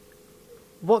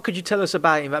 What could you tell us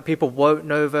about him that people won't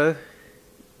know, though?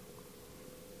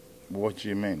 What do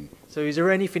you mean? So is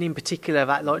there anything in particular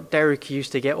that, like, Derek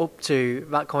used to get up to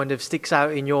that kind of sticks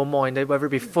out in your mind, whether it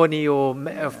be funny or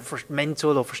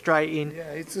mental or frustrating?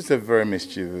 Yeah, it's just a very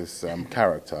mischievous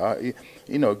character.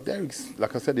 You know, Derek's,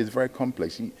 like I said, is very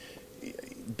complex.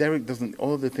 Derek doesn't,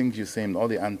 all the things you see him, all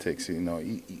the antics, you know,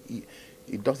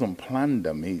 he doesn't plan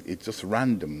them. It's just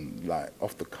random, like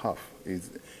off the cuff.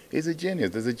 He's a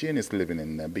genius. There's a genius living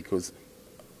in there because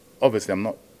obviously I'm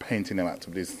not painting him out to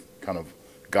this kind of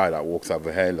guy that walks out with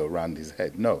a halo around his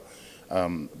head. No.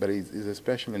 But he's a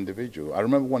special individual. I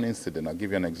remember one incident. I'll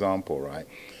give you an example, right?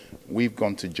 We've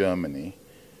gone to Germany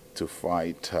to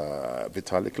fight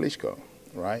Vitaly Klitschko,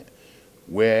 right?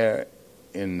 We're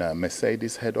in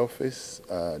Mercedes head office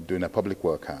doing a public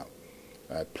workout.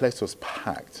 The place was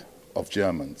packed of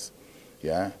Germans,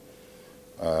 yeah?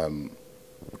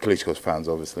 Klitschko's fans,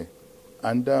 obviously.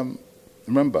 And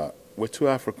remember, we're 2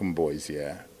 African boys,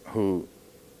 yeah, who,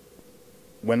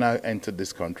 when I entered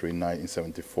this country in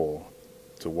 1974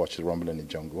 to watch the Rumble in the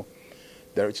Jungle,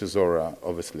 Derek Chisora,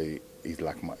 obviously, he's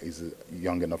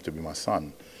young enough to be my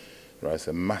son, right? It's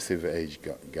a massive age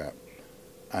gap.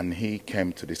 And he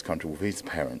came to this country with his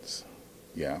parents,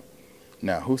 Yeah.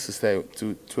 Now, who's to say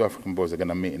two African boys are going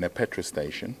to meet in a petrol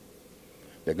station?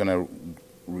 They're going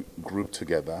to group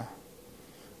together,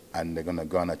 and they're going to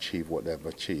go and achieve what they've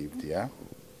achieved, yeah?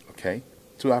 Okay?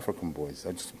 Two African boys.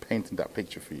 I'm just painting that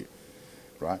picture for you,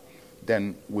 right?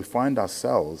 Then we find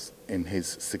ourselves in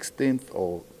his 16th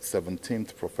or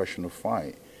 17th professional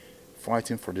fight,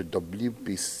 fighting for the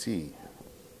WBC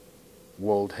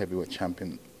World Heavyweight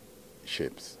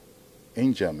Championships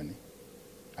in Germany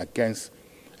against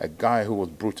a guy who was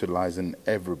brutalizing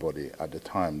everybody at the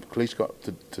time. Klitschko,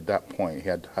 to that point, he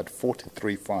had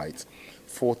 43 fights,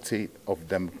 40 of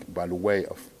them by the way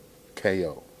of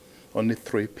KO. Only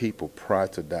 3 people prior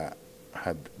to that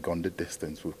had gone the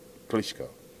distance with Klitschko,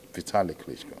 Vitaly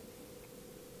Klitschko.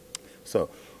 So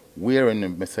we're in the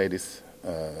Mercedes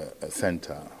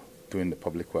Center doing the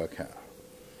public workout.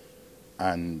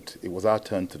 And it was our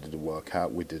turn to do the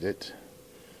workout. We did it.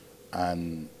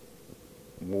 And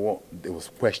it was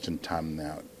question time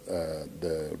now.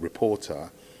 The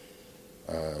reporter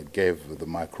gave the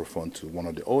microphone to one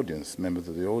of the audience, members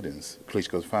of the audience,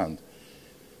 Klitschko's fans.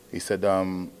 He said,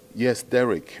 yes,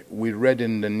 Derek, we read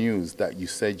in the news that you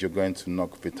said you're going to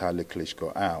knock Vitaly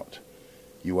Klitschko out.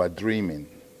 You are dreaming.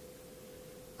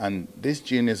 And this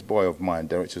genius boy of mine,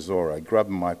 Derek Chisora, grabbed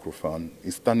a microphone.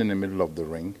 He's standing in the middle of the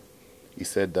ring. He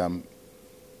said,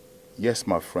 yes,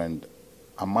 my friend,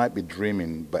 I might be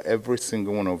dreaming, but every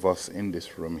single one of us in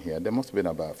this room here, there must have been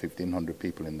about 1,500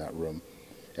 people in that room.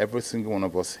 Every single one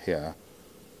of us here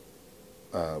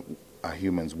are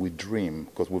humans. We dream,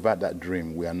 because without that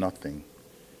dream, we are nothing.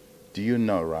 Do you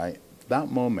know, right? That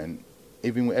moment,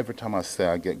 even every time I say,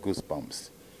 I get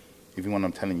goosebumps. Even when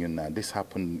I'm telling you now, this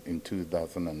happened in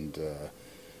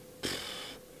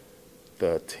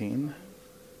 2013,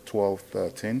 12,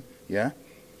 13, yeah?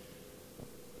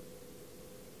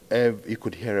 You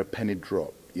could hear a penny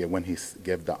drop, yeah, when he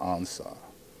gave the answer.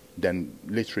 Then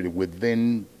literally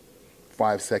within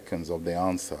 5 seconds of the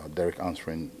answer, Derek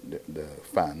answering the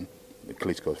fan, the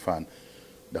Klitschko's fan,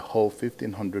 the whole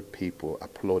 1,500 people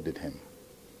applauded him.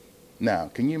 Now,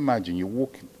 can you imagine, you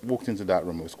walked into that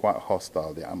room, it was quite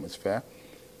hostile, the atmosphere,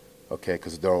 okay,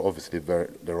 because they're obviously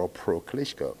they're all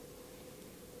pro-Klitschko.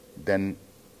 Then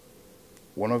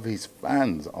one of his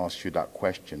fans asked you that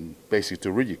question, basically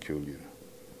to ridicule you.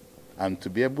 And to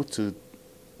be able to,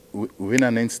 within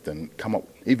an instant, come up,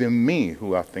 even me,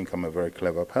 who I think I'm a very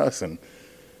clever person,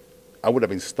 I would have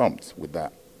been stumped with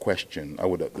that question. I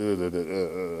would have,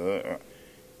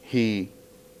 He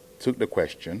took the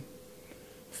question,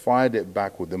 fired it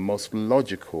back with the most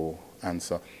logical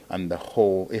answer, and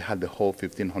it had the whole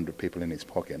 1,500 people in his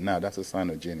pocket. Now, that's a sign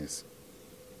of genius.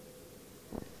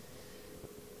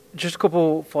 Just a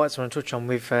couple fights I want to touch on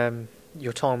with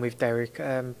your time with Derek.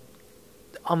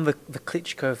 On the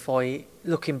Klitschko fight,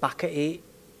 looking back at it,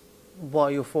 what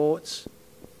are your thoughts?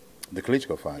 The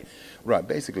Klitschko fight? Right,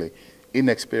 basically,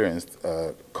 inexperienced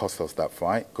cost us that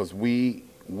fight, because we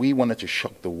wanted to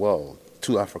shock the world.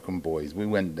 2 African boys, we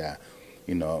went there.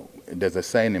 You know, there's a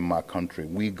saying in my country,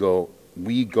 we go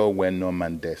where no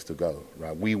man dares to go,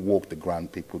 right? We walk the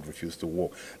ground people refuse to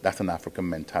walk. That's an African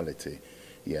mentality,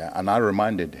 yeah? And I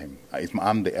reminded him,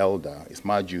 I'm the elder, it's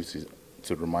my duty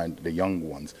to remind the young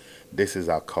ones, this is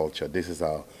our culture, this is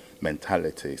our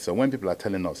mentality. So when people are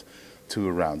telling us 2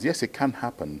 rounds, yes, it can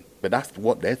happen, but that's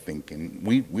what they're thinking.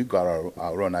 We've got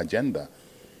our own agenda,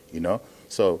 you know?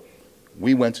 So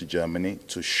we went to Germany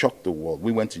to shock the world.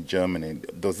 We went to Germany.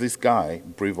 Does this guy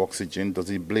breathe oxygen? Does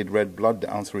he bleed red blood?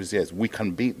 The answer is yes. We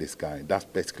can beat this guy. That's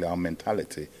basically our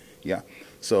mentality, yeah?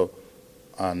 So,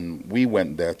 and we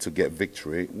went there to get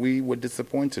victory. We were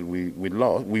disappointed. We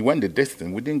lost. We went the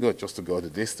distance. We didn't go just to go the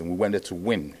distance. We went there to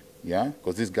win, yeah?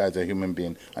 Because this guy's a human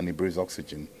being and he breathes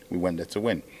oxygen. We went there to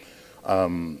win.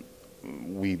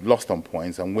 We lost on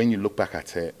points, and when you look back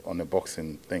at it on the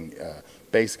boxing thing,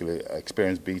 basically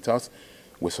experience beat us.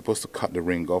 We're supposed to cut the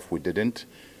ring off. We didn't.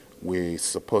 We're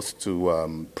supposed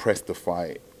to press the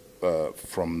fight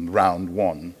from round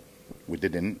 1. We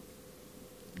didn't.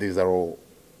 These are all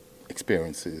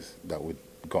experiences that we've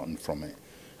gotten from it.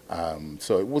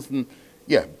 So it wasn't,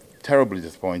 yeah, terribly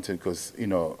disappointed because, you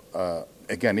know,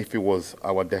 again, if it was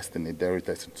our destiny, Derek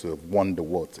destined to have won the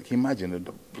world. Can you imagine the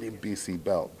WBC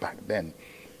belt back then,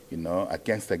 you know,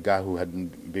 against a guy who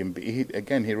hadn't been, he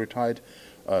retired.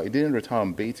 He didn't retire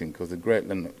unbeaten because the great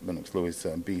Lennox Lewis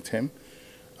beat him.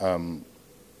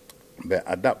 But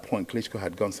at that point, Klitschko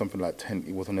had gone something like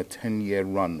he was on a 10-year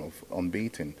run of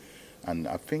unbeaten. And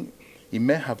I think he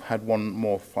may have had one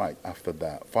more fight after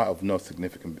that, fight of no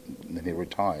significance, then he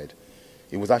retired.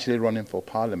 He was actually running for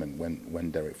parliament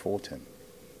when Derek fought him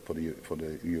for the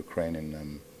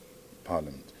Ukrainian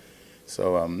parliament.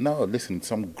 So no, listen,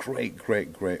 some great,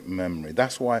 great, great memory.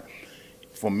 That's why,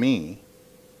 for me,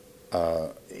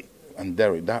 and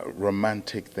Derek, that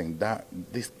romantic thing, that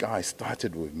this guy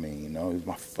started with me. You know, he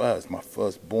was my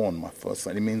firstborn, my first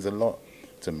son. It means a lot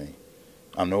to me,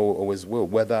 and always will.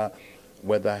 Whether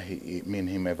me and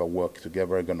him ever work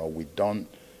together again or we don't,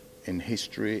 in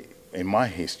history, in my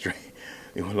history,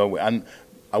 it will always. And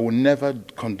I will never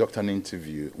conduct an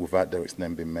interview without Derek's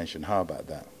name being mentioned. How about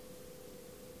that?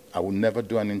 I will never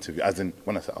do an interview, as in,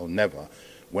 when I say I'll never,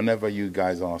 whenever you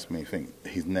guys ask me, I think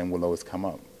his name will always come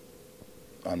up.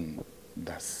 And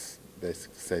that's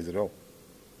basically says it all.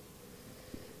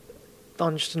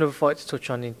 Don, just another fight to touch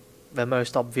on, the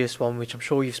most obvious one, which I'm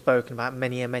sure you've spoken about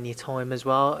many a time as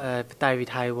well, the David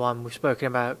Haye one. We've spoken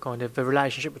about kind of the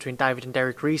relationship between David and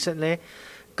Derek recently.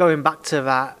 Going back to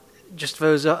that, just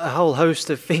there was a whole host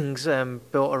of things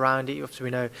built around it. Obviously, we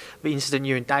know the incident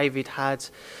you and David had,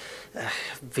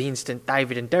 the incident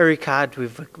David and Derek had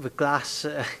with the glass.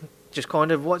 Just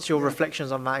kind of, what's your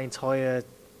reflections on that entire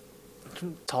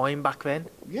time back then?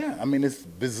 Yeah, I mean, it's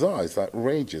bizarre. It's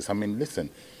outrageous. I mean, listen,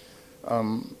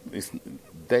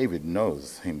 David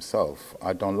knows himself.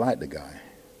 I don't like the guy.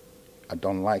 I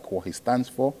don't like what he stands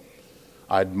for.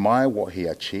 I admire what he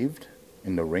achieved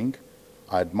in the ring.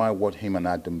 I admire what him and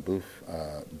Adam Booth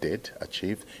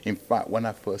achieved. In fact, when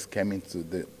I first came into,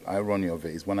 the irony of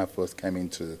it is when I first came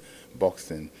into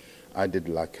boxing, I did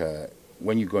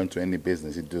when you go into any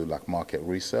business, you do like market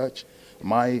research.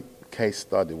 My case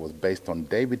study was based on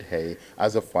David Haye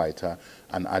as a fighter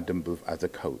and Adam Booth as a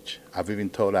coach. I've even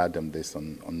told Adam this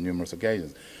on numerous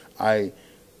occasions.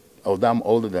 Although I'm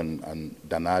older than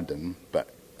Adam, but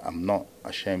I'm not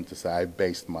ashamed to say I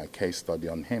based my case study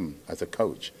on him as a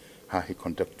coach, how he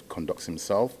conducts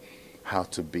himself, how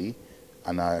to be.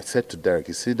 And I said to Derek,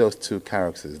 you see those two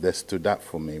characters, they stood out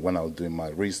for me when I was doing my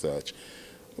research,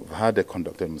 how they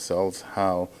conducted themselves,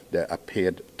 how they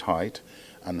appeared tight,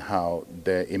 and how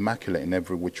they're immaculate in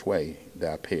every which way they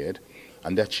appeared,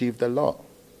 and they achieved a lot,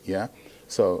 yeah?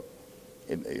 So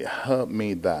it hurt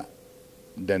me that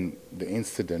then the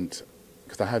incident,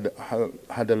 because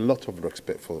I had a lot of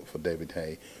respect for David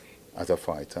Haye as a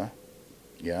fighter,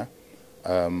 yeah?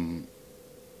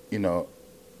 You know,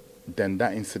 then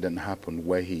that incident happened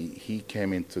where he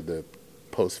came into the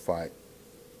post-fight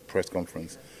press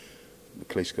conference,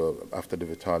 Klitschko, after the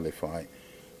Vitali fight,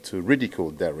 to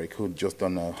ridicule Derek, who'd just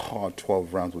done a hard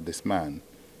 12 rounds with this man,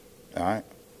 right?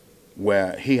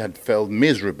 Where he had failed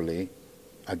miserably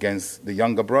against the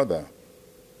younger brother,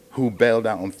 who bailed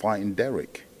out on fighting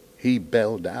Derek. He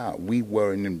bailed out. We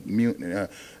were in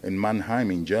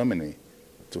Mannheim in Germany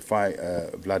to fight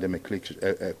Vladimir Klitschko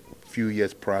a few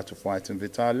years prior to fighting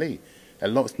Vitali. A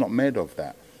lot's not made of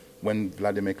that. When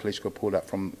Vladimir Klitschko pulled out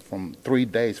from 3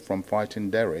 days from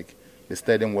fighting Derek, the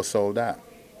stadium was sold out.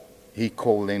 He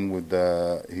called in with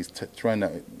his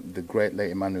trainer, the great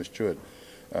late Emmanuel Stewart,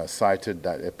 cited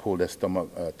that they pulled their stomach,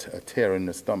 a tear in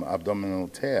the stomach, abdominal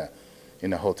tear,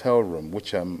 in a hotel room,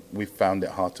 which we found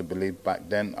it hard to believe back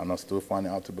then, and I still find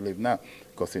it hard to believe now,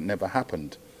 because it never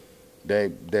happened.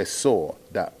 They saw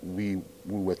that we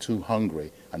were too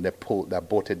hungry, and they pulled that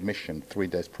aborted mission 3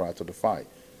 days prior to the fight.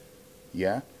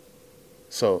 Yeah?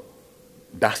 So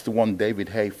that's the one David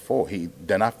Haye fought.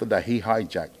 Then after that, he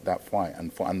hijacked that fight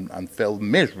and failed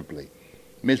miserably.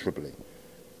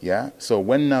 Yeah. So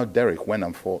when now Derek went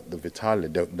and fought the Vitali,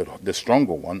 the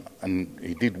stronger one, and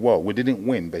he did well. We didn't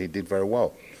win, but he did very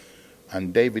well.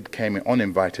 And David came in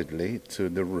uninvitedly to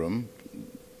the room,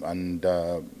 and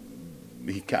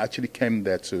he actually came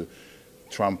there to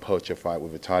try and poach a fight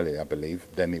with Vitali, I believe.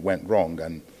 Then it went wrong,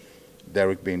 and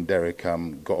Derek, being Derek,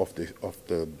 got off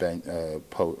the bench, the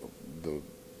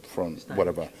front,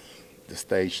 whatever, the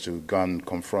stage to go and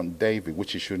confront David,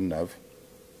 which he shouldn't have.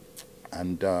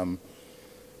 And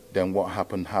then what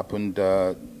happened.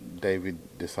 David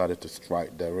decided to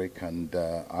strike Derek, and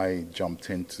I jumped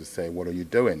in to say, "What are you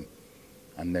doing?"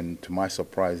 And then, to my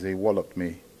surprise, he walloped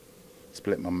me,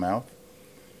 split my mouth,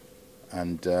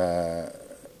 and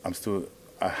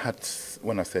I had,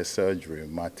 when I say surgery,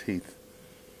 my teeth,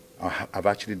 I've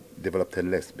actually developed a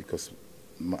lisp because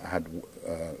I had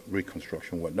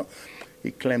reconstruction, whatnot.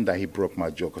 He claimed that he broke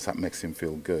my jaw because that makes him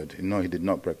feel good. No, he did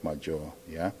not break my jaw,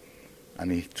 yeah?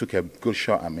 And he took a good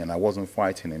shot at me, and I wasn't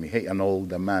fighting him. He hit an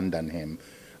older man than him.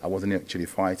 I wasn't actually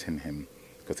fighting him,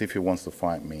 because if he wants to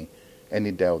fight me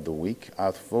any day of the week,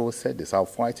 I've always said this, I'll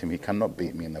fight him. He cannot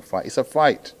beat me in a fight. It's a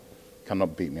fight. He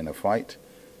cannot beat me in a fight,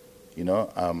 you know?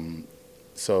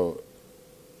 So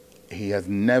he has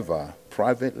never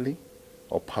privately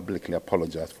or publicly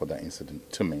apologized for that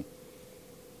incident to me.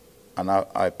 And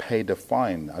I paid a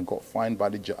fine. I got fined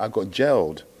by I got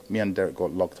jailed Me and Derek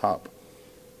got locked up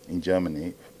in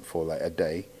Germany for like a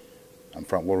day, and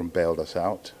Frank Warren bailed us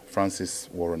out. Francis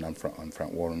Warren and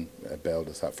Frank Warren bailed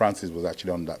us out. Francis was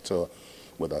actually on that tour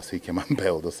with us. He came and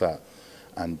bailed us out.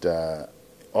 And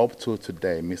up to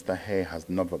today, Mr. Haye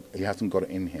hasn't got it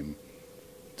in him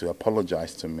to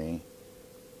apologize to me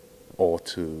or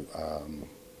to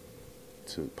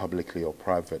publicly or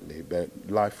privately, but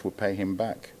life will pay him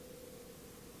back.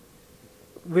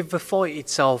 With the fight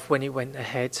itself, when it went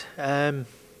ahead,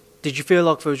 did you feel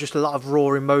like there was just a lot of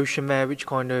raw emotion there which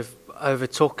kind of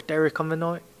overtook Derek on the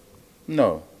night?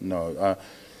 No.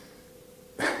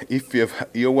 If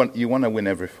you want to win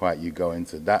every fight you go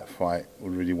into, that fight, we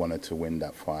really wanted to win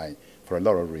that fight for a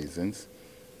lot of reasons.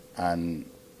 And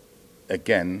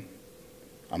again,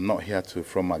 I'm not here to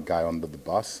throw my guy under the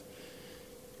bus.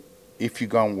 If you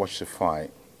go and watch the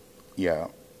fight, yeah,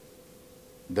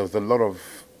 there was a lot of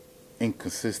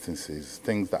inconsistencies,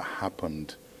 things that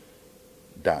happened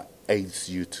that aids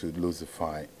you to lose the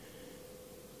fight.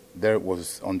 There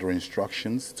was under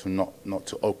instructions to not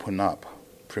to open up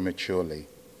prematurely,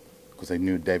 because we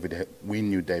knew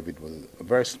David was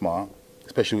very smart,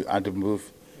 especially with Adam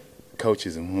Booth,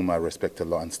 coaches in whom I respect a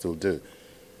lot and still do.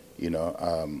 You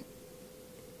know,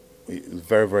 he was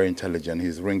very, very intelligent.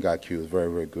 His ring IQ was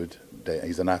very, very good.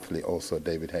 He's an athlete also,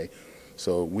 David Haye.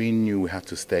 So we knew we had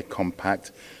to stay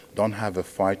compact. Don't have a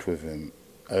fight with him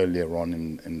earlier on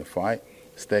in the fight.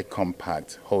 Stay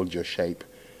compact, hold your shape,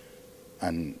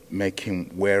 and make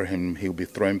him wear him. He'll be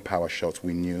throwing power shots.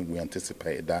 We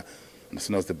anticipated that. And as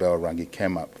soon as the bell rang, he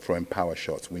came up throwing power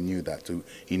shots. We knew that too.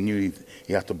 He knew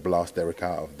he had to blast Derek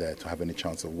out of there to have any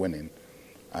chance of winning.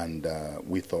 And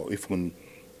we thought if we can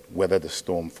weather the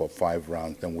storm for 5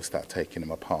 rounds, then we'll start taking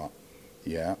him apart.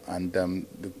 Yeah, and the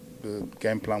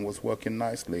game plan was working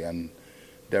nicely. And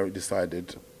Derek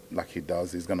decided, like he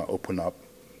does, he's going to open up.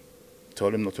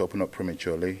 Told him not to open up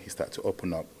prematurely. He started to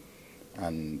open up,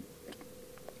 and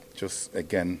just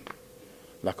again,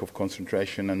 lack of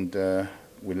concentration, and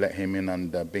we let him in,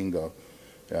 and bingo,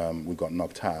 we got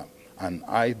knocked out. And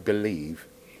I believe,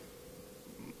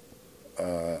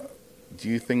 do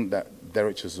you think that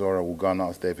Derek Chisora will go and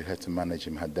ask David Haye to manage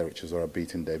him had Derek Chisora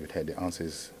beaten David Haye? The answer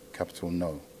is capital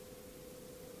no.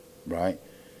 Right?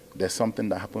 There's something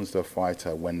that happens to a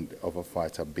fighter when the other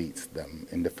fighter beats them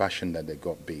in the fashion that they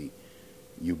got beat.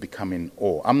 You become in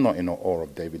awe. I'm not in awe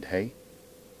of David Haye,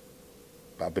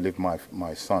 but I believe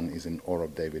my son is in awe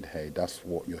of David Haye. That's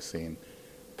what you're seeing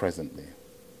presently.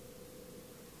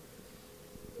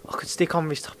 I could stick on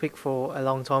this topic for a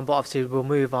long time, but obviously we'll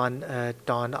move on,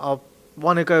 Don. I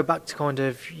want to go back to kind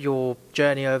of your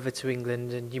journey over to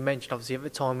England, and you mentioned obviously at the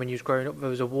time when you was growing up there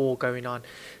was a war going on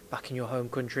back in your home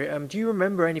country. Do you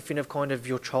remember anything of kind of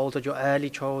your childhood, your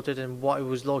early childhood, and what it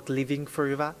was like living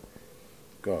through that?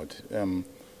 God,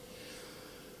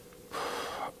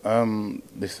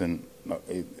 listen,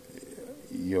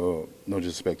 you're, no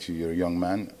disrespect to you, you're a young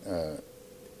man.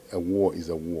 A war is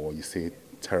a war. You see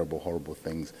terrible, horrible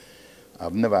things.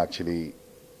 I've never actually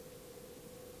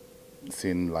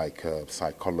seen like a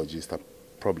psychologist. I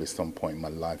probably at some point in my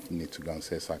life need to go and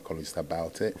see a psychologist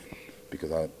about it,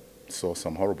 because I saw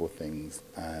some horrible things,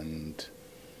 and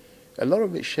a lot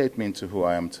of it shaped me into who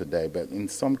I am today. But in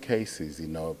some cases, you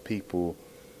know, people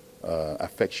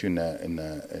affect you in a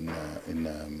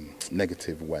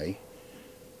negative way,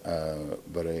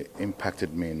 but it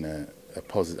impacted me in a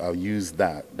positive. I'll use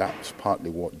that. That's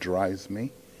partly what drives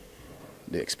me.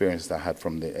 The experience that I had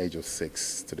from the age of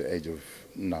 6 to the age of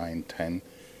 9, 10.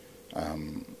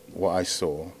 What I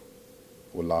saw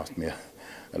will last me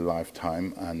a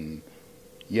lifetime, and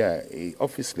yeah, it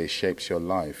obviously shapes your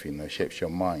life. You know, shapes your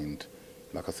mind.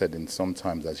 Like I said, in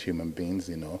sometimes as human beings,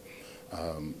 you know.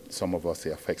 Some of us,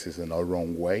 it affects us in a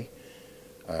wrong way.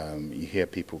 You hear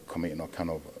people committing all kind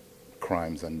of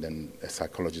crimes, and then a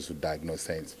psychologist would diagnose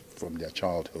saying it's from their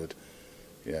childhood.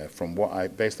 Yeah,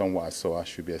 based on what I saw, I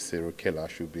should be a serial killer. I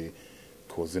should be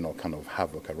causing all kind of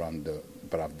havoc around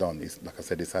but I've done. Like I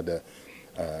said, it's had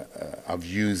I've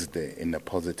used it in a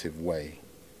positive way,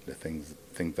 the things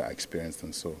that I experienced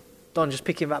and saw. Don, just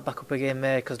picking that back up again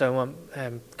there, because I don't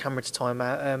want camera to time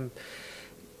out.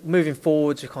 Moving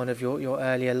forward to kind of your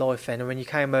earlier life then, and when you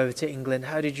came over to England,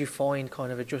 how did you find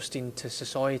kind of adjusting to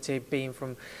society, being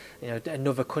from, you know,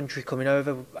 another country coming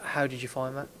over? How did you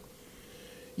find that?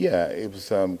 Yeah, it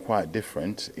was quite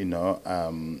different, you know,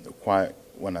 quite,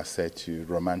 when I say to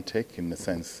romantic, in the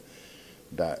sense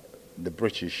that the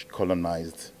British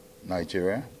colonized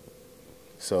Nigeria.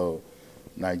 So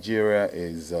Nigeria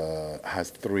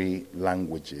has 3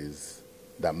 languages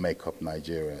that make up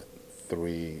Nigeria.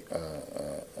 3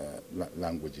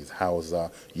 languages: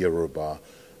 Hausa, Yoruba,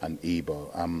 and Igbo.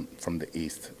 I'm from the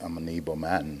East. I'm an Igbo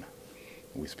man.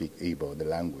 We speak Igbo, the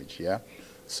language, yeah?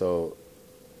 So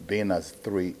being as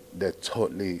three, they're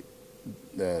totally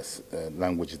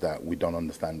languages that we don't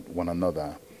understand one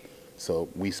another. So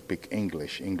we speak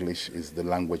English. English is the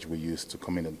language we use to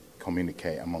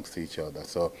communicate amongst each other.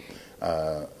 So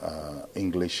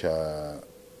English,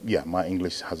 yeah, my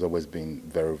English has always been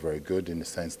very, very good in the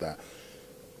sense that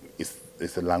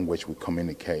it's a language we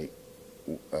communicate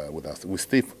with us. We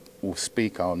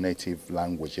speak our native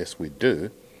language, yes, we do.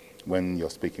 When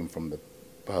you're speaking from the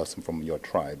person from your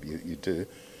tribe, you do.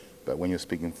 But when you're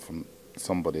speaking from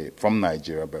somebody from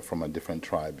Nigeria, but from a different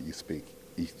tribe, you speak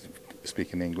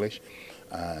in English.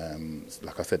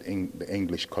 Like I said, the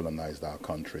English colonized our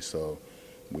country, so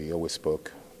we always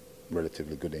spoke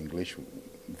relatively good English,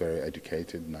 very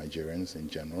educated Nigerians in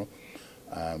general.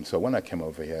 So when I came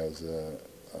over here,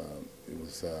 it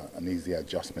was an easy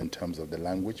adjustment in terms of the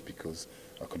language because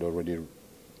I could already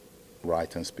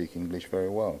write and speak English very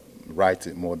well. Write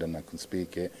it more than I can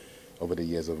speak it. Over the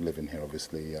years of living here,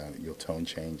 obviously, your tone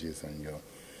changes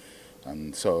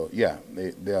and so, yeah,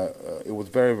 it was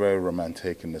very, very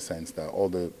romantic in the sense that all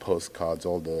the postcards,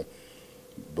 all the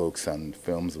books and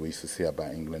films we used to see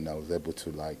about England, I was able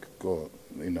to, like, go.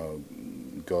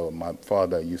 My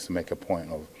father used to make a point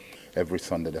of every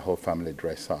Sunday the whole family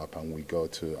dress up and we go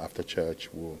to, after church,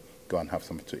 we'll go and have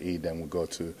something to eat, then we'll go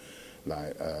to,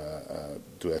 like,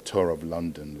 do a tour of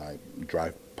London, like,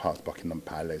 drive past Buckingham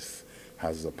Palace,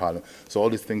 Houses of Parliament. So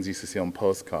all these things you used to see on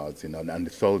postcards, and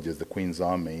the soldiers, the Queen's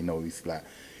Army, it's like,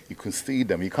 you can see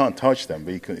them, you can't touch them,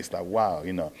 but it's like, wow,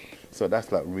 So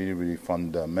that's like really, really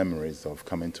fond memories of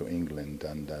coming to England,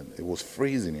 and it was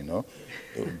freezing,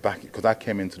 back, because I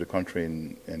came into the country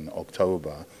in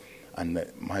October, and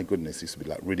my goodness, it used to be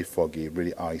like really foggy,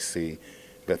 really icy,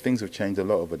 but things have changed a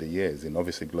lot over the years, and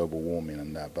obviously global warming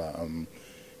and that, but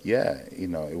yeah, it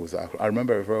was. I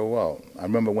remember it very well. I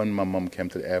remember when my mum came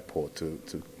to the airport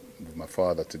with my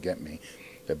father to get me.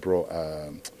 They brought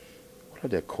what are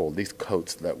they called? These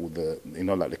coats that with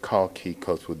like the car key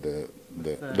coats with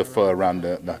the fur around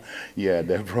yeah.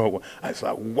 They brought one. I was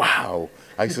like, wow.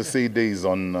 I used to see these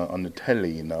on the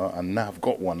telly, and now I've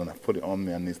got one and I put it on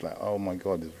me, and it's like, oh my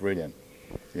God, it's brilliant.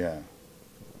 Yeah.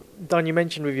 Don, you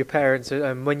mentioned with your parents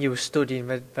when you were studying,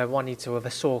 they wanted to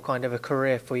have saw kind of a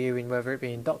career for you in whether it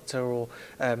be in doctor or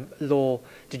law.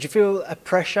 Did you feel a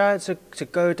pressure to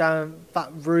go down that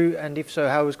route? And if so,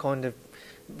 how was kind of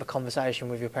the conversation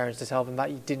with your parents to tell them that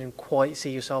you didn't quite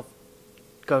see yourself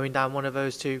going down one of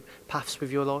those two paths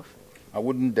with your life? I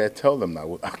wouldn't dare tell them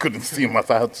that. I couldn't see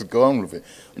myself to go on with it.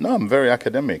 No, I'm very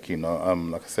academic,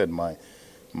 Like I said,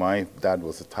 my dad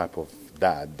was the type of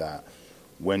dad that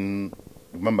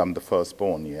remember, I'm the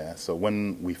firstborn, yeah? So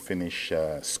when we finish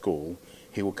school,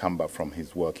 he will come back from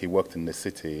his work. He worked in the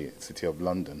city of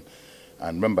London.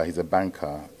 And remember, he's a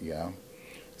banker, yeah?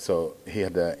 So he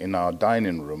had in our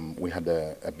dining room, we had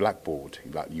a blackboard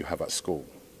like you have at school.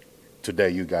 Today,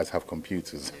 you guys have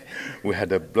computers. We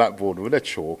had a blackboard with a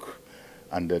chalk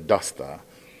and a duster.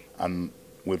 And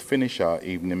we'd finish our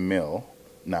evening meal.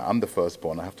 Now, I'm the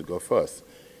firstborn. I have to go first.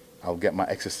 I'll get my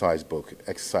exercise book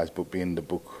being the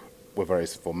book, whether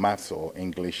it's for maths or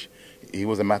English. He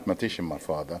was a mathematician, my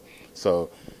father. So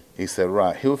he said,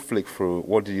 right, he'll flick through,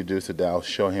 what did you do today? I'll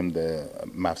show him the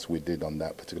maths we did on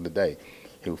that particular day.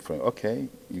 He'll think, okay,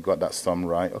 you got that sum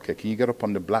right. Okay, can you get up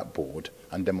on the blackboard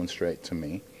and demonstrate to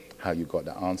me how you got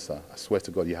the answer? I swear to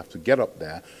God, you have to get up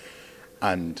there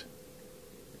and,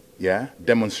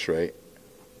 demonstrate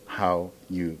how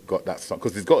you got that sum.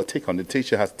 Because it's got a tick on. The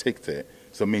teacher has ticked it,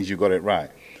 so it means you got it right.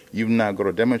 You've now got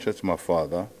to demonstrate to my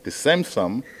father the same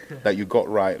sum that you got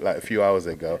right like a few hours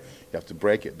ago. You have to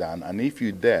break it down. And if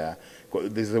you're there,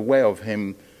 there's a way of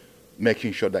him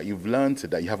making sure that you've learned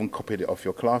it, that you haven't copied it off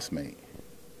your classmate.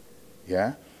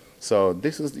 Yeah? So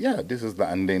this is that.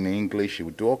 And then in English, he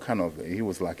would do all kind of, he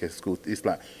was like a school, it's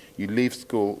like you leave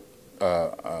school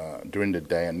during the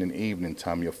day, and in the evening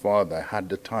time, your father had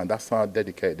the time. That's how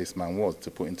dedicated this man was to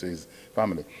put into his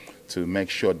family, to make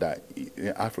sure that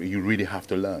you really have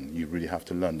to learn. You really have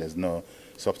to learn. There's no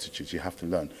substitutes. You have to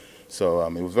learn. So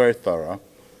it was very thorough,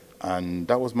 and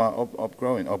that was my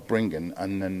upbringing.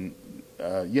 And then,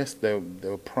 yes, they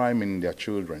were priming their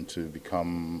children to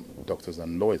become doctors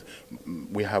and lawyers.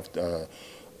 We have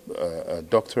a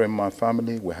doctor in my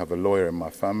family. We have a lawyer in my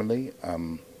family.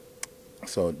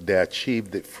 So they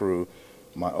achieved it through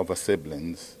my other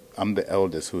siblings. I'm the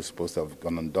eldest who's supposed to have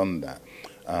gone and done that.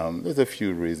 There's a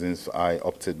few reasons I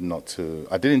opted not to.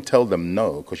 I didn't tell them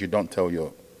no, because you don't tell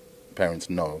your parents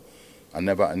no. I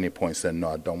never at any point said, no,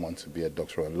 I don't want to be a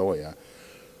doctor or a lawyer.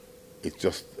 it's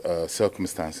just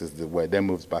circumstances the way they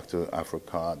moved back to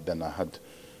Africa. Then I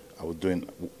was doing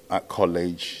at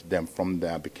college. Then from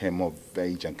there I became more of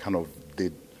age and kind of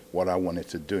did what I wanted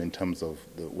to do in terms of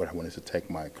where I wanted to take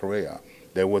my career.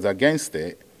 They was against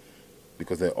it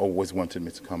because they always wanted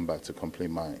me to come back to complete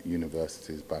my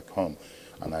universities back home,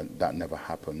 and that never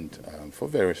happened for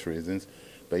various reasons.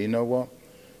 But you know what?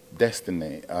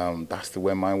 Destiny, that's the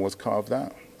way mine was carved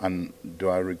out. And do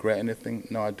I regret anything?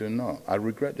 No, I do not. I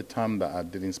regret the time that I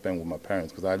didn't spend with my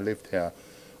parents because I lived here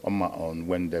on my own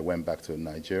when they went back to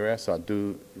Nigeria. So I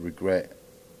do regret,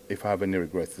 if I have any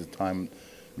regrets, the time,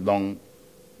 long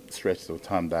stretches of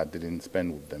time that I didn't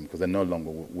spend with them because they're no longer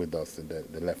with us.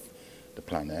 They left the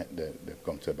planet. They've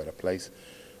gone to a better place.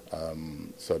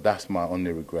 So that's my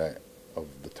only regret of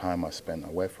the time I spent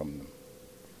away from them.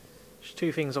 There's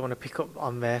two things I want to pick up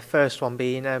on there. First one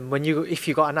being if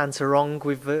you got an answer wrong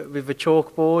with the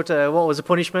chalkboard, what was the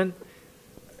punishment?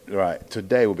 Right.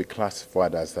 Today will be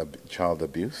classified as child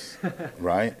abuse,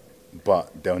 right?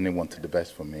 But they only wanted the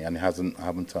best for me, and I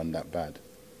haven't turned that bad.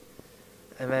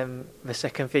 And then the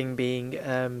second thing being,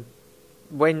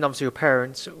 when obviously your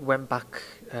parents went back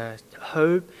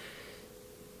home,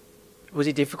 was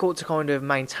it difficult to kind of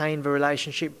maintain the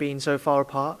relationship being so far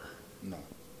apart? No.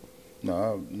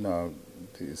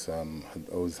 It's, I've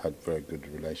always had a very good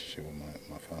relationship with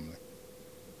my family.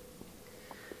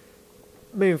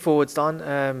 Moving forwards,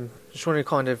 Don, just want to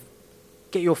kind of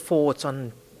get your thoughts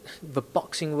on the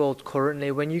boxing world currently.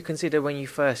 When you consider when you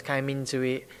first came into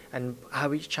it and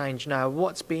how it's changed now,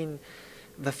 what's been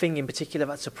the thing in particular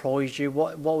that surprised you?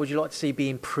 What would you like to see be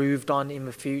improved on in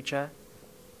the future?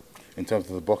 In terms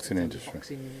of the boxing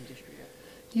industry?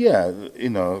 Yeah, you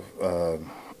know,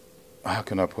 how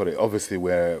can I put it? Obviously,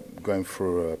 we're going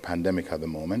through a pandemic at the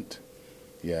moment.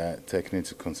 Yeah, taking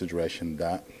into consideration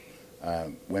that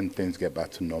when things get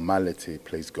back to normality,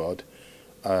 please God,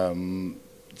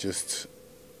 just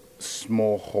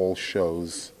small hall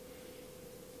shows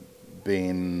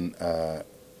being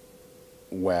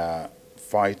where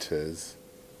fighters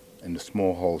in the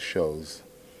small hall shows,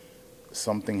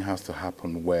 something has to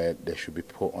happen where they should be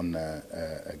put on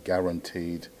a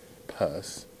guaranteed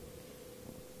purse,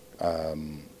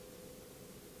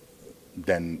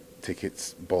 then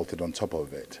tickets bolted on top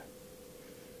of it,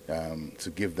 to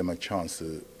give them a chance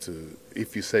to,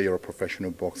 if you say you're a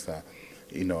professional boxer,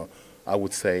 you know, I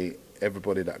would say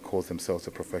everybody that calls themselves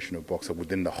a professional boxer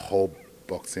within the whole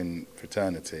boxing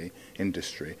fraternity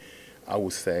industry, I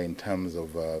would say in terms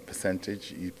of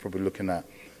percentage, you're probably looking at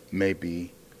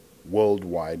maybe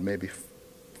worldwide, maybe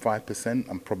 5%,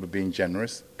 I'm probably being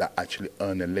generous, that actually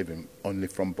earn a living only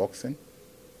from boxing.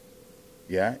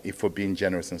 Yeah, if we're being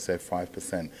generous and say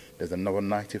 5%, there's another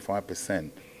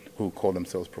 95% who call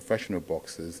themselves professional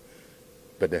boxers,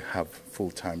 but they have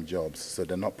full-time jobs, so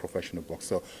they're not professional boxers.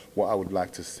 So what I would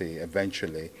like to see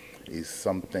eventually is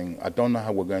something, I don't know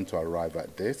how we're going to arrive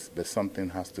at this, but something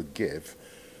has to give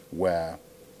where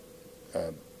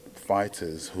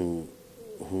fighters who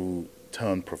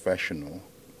turn professional,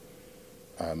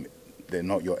 they're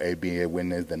not your ABA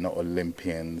winners, they're not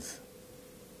Olympians.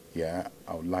 Yeah,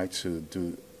 I would like to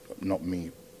do, not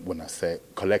me, when I say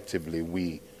collectively,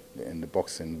 we in the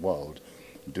boxing world,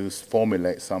 do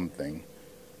formulate something,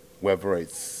 whether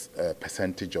it's a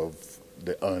percentage of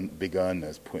the big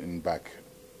earners putting back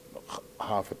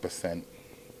 0.5%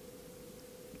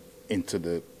 into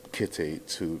the kitty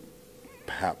to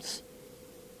perhaps,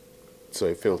 so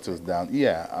it filters down.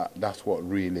 Yeah, that's what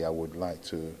really I would like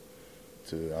to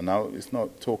and now it's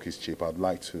not, talk is cheap. I'd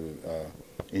like to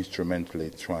instrumentally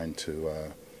trying to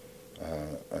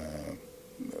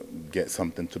get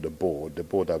something to the board. The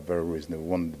board are very reasonable,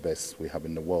 one of the best we have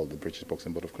in the world, the British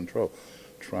Boxing Board of Control.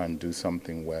 Try and do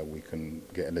something where we can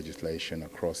get a legislation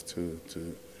across to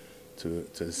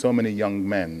so many young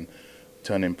men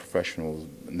turning professionals,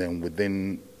 and then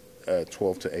within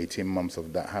 12 to 18 months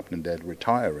of that happening, they're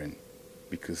retiring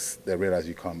because they realize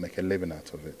you can't make a living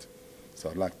out of it. So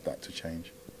I'd like that to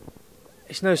change.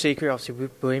 It's no secret, obviously,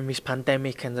 we're in this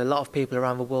pandemic and a lot of people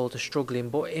around the world are struggling,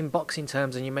 but in boxing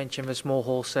terms, and you mentioned the small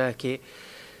hall circuit,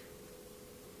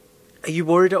 are you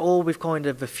worried at all with kind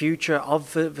of the future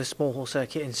of the small hall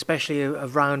circuit, and especially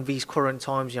around these current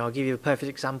times? You know, I'll give you a perfect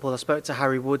example. I spoke to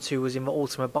Harry Woods, who was in the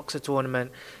Ultimate Boxer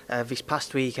tournament this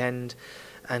past weekend,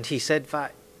 and he said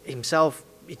that himself,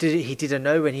 he didn't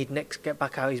know when he'd next get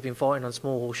back out. He's been fighting on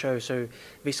small hall shows, so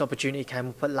this opportunity came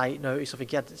up at late notice. I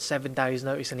think he had 7 days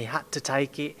notice and he had to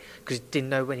take it because he didn't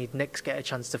know when he'd next get a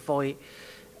chance to fight.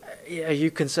 Are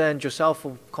you concerned yourself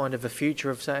for kind of the future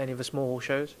of certainly the small hall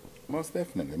shows? Most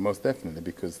definitely,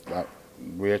 because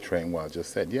reiterating what I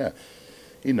just said, yeah,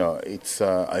 you know, it's,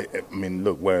 I mean,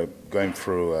 look, we're going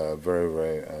through a very,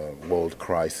 very world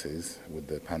crisis with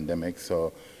the pandemic,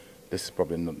 so this is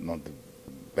probably not the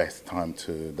best time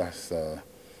for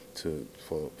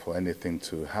anything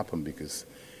to happen, because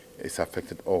it's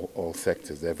affected all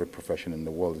sectors. Every profession in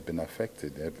the world has been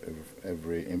affected.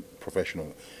 Every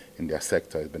professional in their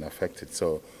sector has been affected.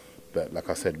 So, but like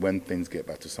I said, when things get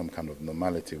back to some kind of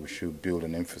normality, we should build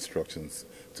an infrastructure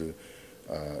to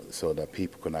so that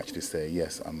people can actually say,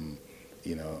 yes, I'm,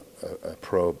 you know,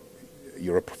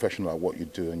 you're a professional at what you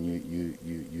do, and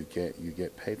you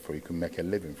get paid for it. You can make a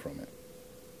living from it.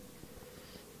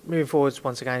 Moving forwards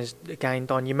once again,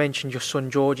 Don, you mentioned your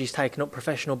son George is taking up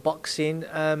professional boxing.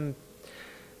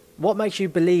 What makes you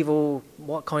believe, or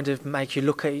what kind of makes you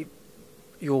look at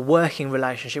your working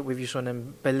relationship with your son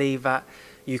and believe that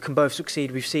you can both succeed?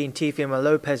 We've seen Teofimo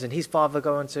Lopez and his father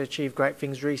go on to achieve great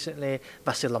things recently.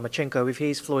 Vasyl Lomachenko with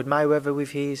his, Floyd Mayweather with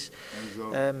his,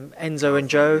 Enzo and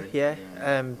Joe. Yeah,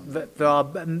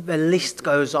 the list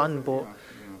goes on. But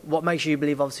what makes you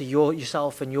believe, obviously,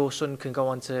 yourself and your son can go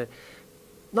on to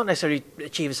not necessarily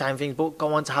achieve the same things, but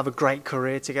go on to have a great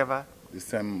career together?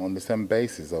 On the same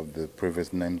basis of the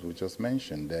previous names we just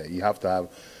mentioned. You have to have,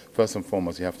 first and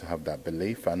foremost, you have to have that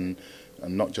belief, and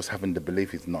not just having the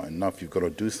belief is not enough. You've got to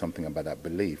do something about that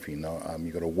belief. You know,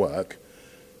 you've got to work.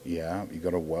 Yeah, you got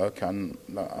to work, and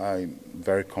I'm a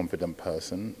very confident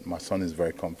person. My son is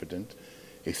very confident.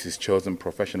 It's his chosen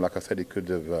profession. Like I said, he could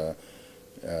have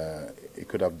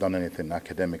done anything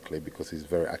academically, because he's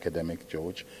very academic,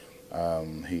 George.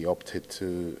 He opted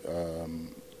to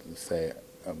say,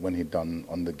 when he done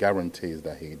on the guarantees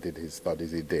that he did his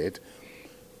studies, he did,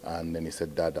 and then he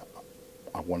said, "Dad,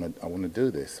 I want to do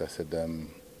this." I said,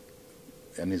 and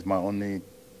he's my only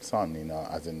son, you know,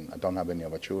 as in I don't have any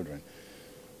other children,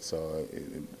 so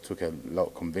it took a lot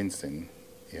of convincing.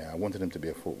 Yeah, I wanted him to be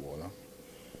a footballer,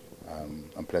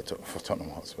 and play for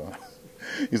Tottenham Hotspur.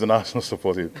 He's an Arsenal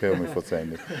supporter. He'd kill me for saying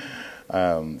this.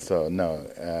 So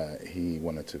no, he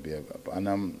wanted to be and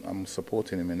I'm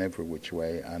supporting him in every which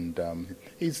way, and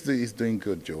he's doing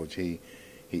good, George.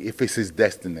 If it's his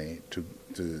destiny to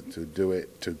do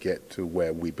it, to get to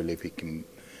where we believe he can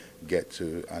get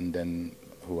to, and then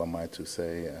who am I to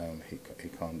say he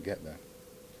can't get there?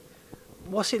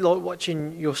 What's it like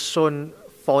watching your son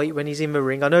fight when he's in the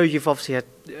ring? I know you've obviously had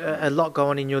a lot going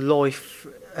on in your life,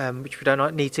 which we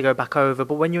don't need to go back over,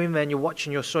 but when you're in there and you're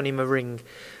watching your son in the ring,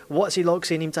 what's it like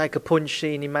seeing him take a punch,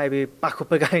 seeing him maybe back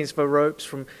up against the ropes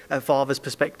from a father's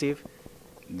perspective?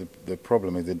 The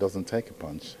problem is, it doesn't take a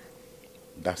punch.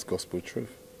 That's gospel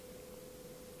truth.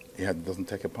 Yeah, it doesn't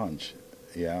take a punch.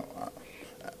 Yeah,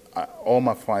 all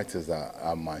my fighters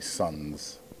are my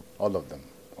sons, all of them.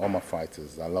 All my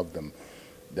fighters, I love them.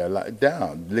 They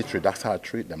are literally, that's how I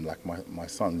treat them, like my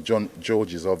sons.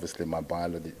 George is obviously my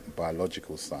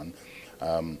biological son.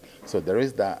 So there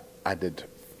is that added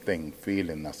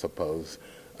feeling, I suppose.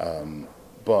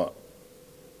 But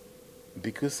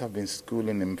because I've been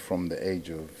schooling him from the age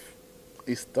of,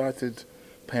 he started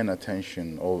paying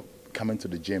attention or coming to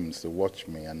the gyms to watch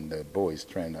me and the boys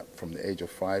train up from the age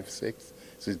of 5, 6.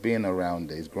 So he's been around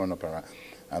there, he's grown up around.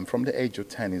 And from the age of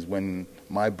 10 is when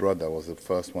my brother was the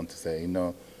first one to say, you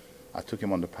know, I took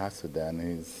him on the pasture there, and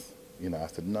he's, you know, I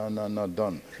said, no,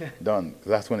 done.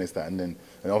 That's when it started. And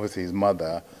obviously his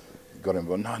mother got him,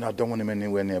 no, I don't want him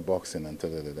anywhere near boxing. And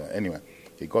anyway,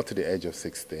 he got to the age of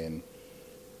 16.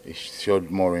 He showed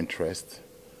more interest.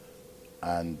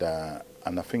 And I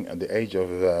think at the age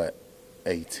of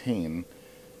 18,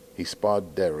 he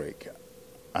sparred Derek.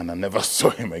 And I never saw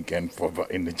him again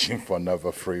in the gym for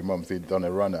another 3 months. He'd done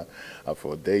a runner. I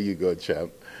thought, there you go, chap.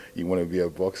 You want to be a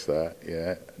boxer,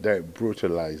 yeah? Derek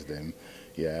brutalized him,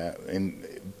 yeah,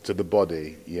 to the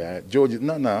body, yeah. George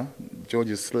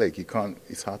is slick.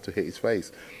 It's hard to hit his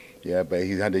face, yeah, but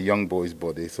he had a young boy's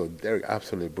body, so Derek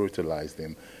absolutely brutalized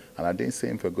him. And I didn't see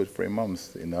him for a good 3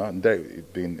 months, you know. And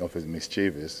Derek, being obviously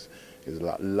mischievous, he was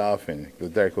like laughing,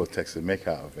 because Derek will text the make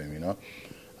out of him, you know.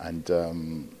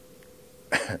 And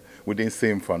we didn't see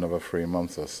him for another 3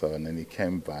 months or so, and then he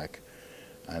came back,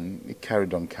 and he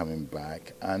carried on coming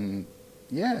back, and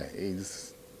yeah,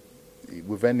 he's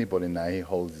with anybody now. He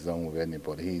holds his own with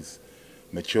anybody. He's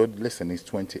matured. Listen, he's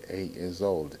 28 years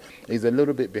old. He's a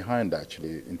little bit behind,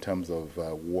 actually, in terms of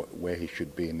where he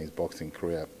should be in his boxing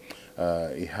career.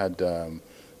 He had the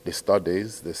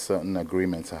studies, the certain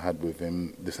agreements I had with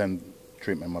him, the same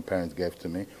treatment my parents gave to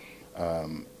me.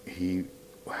 He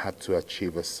had to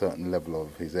achieve a certain level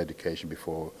of his education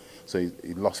before, so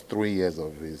he lost 3 years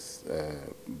of his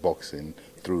boxing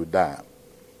through that,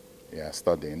 yeah,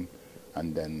 studying,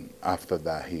 and then after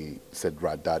that he said,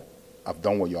 right, Dad, I've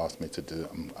done what you asked me to do.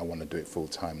 I want to do it full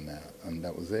time now, and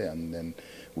that was it. And then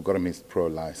we got him his pro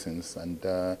license,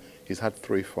 and he's had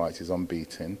 3 fights. He's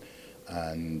unbeaten,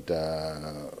 and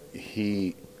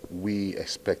we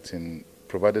expecting,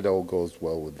 provided all goes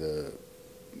well with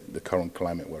the current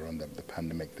climate we're on, the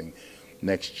pandemic thing.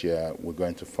 Next year we're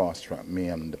going to fast track, me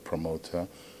and the promoter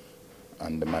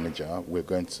and the manager. We're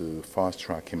going to fast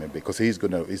track him a bit because he's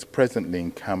presently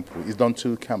in camp. He's done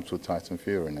 2 camps with Tyson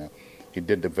Fury now. He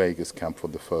did the Vegas camp for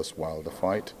the first Wilder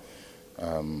fight,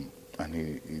 and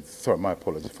sorry, my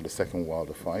apologies, for the second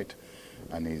Wilder fight,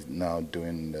 and he's now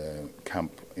doing the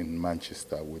camp in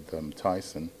Manchester with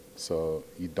Tyson. So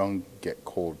you don't get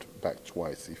called back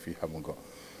twice if you haven't got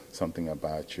something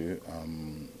about you.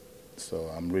 So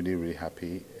I'm really, really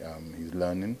happy. He's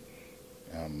learning.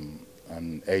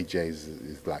 And AJ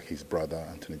is like his brother.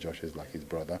 Anthony Joshua is like his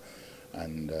brother.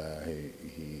 And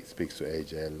he speaks to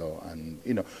AJ a lot. And,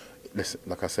 you know, listen,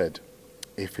 like I said,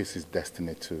 if it's his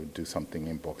destiny to do something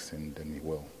in boxing, then he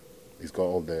will. He's got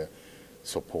all the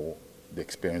support, the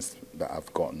experience that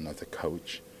I've gotten as a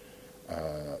coach,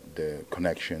 the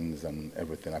connections and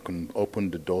everything. I can open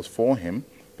the doors for him,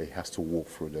 but he has to walk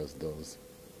through those doors.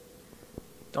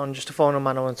 Don, just a final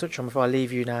man I want to touch on before I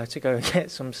leave you now to go and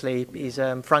get some sleep is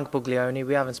Frank Buglioni.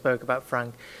 We haven't spoke about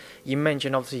Frank. You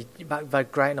mentioned obviously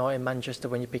that great night in Manchester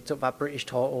when you picked up that British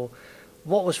title.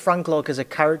 What was Frank like as a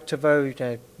character though? You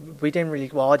know, we didn't really,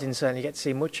 well, I didn't certainly get to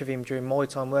see much of him during my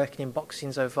time working in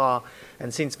boxing so far,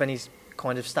 and since then he's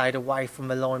kind of stayed away from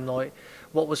the limelight.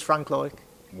 What was Frank like?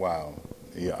 Wow.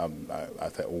 Yeah, I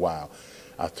said, wow.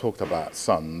 I talked about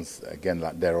sons, again,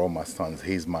 like they're all my sons.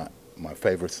 He's my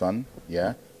favorite son,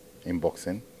 yeah, in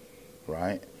boxing,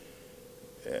 right?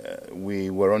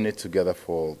 We were only together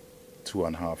for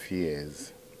 2.5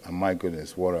 years, and my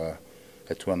goodness, what a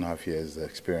 2.5 years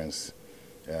experience,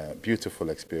 beautiful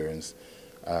experience.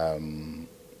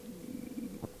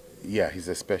 Yeah, he's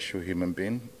a special human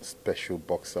being, special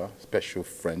boxer, special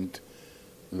friend,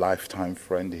 lifetime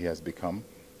friend he has become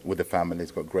with the family.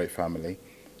 He's got a great family,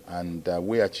 and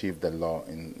we achieved a lot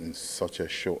in such a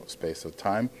short space of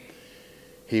time.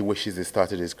 He wishes he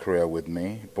started his career with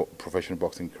me, professional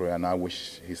boxing career, and I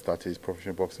wish he started his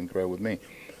professional boxing career with me.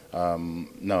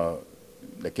 No,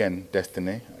 again,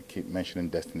 destiny. I keep mentioning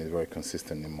destiny is very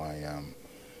consistent in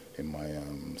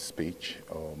my speech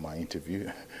or my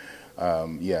interview.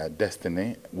 Yeah,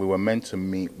 destiny. We were meant to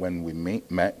meet when we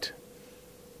met.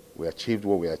 We achieved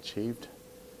what we achieved.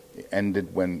 It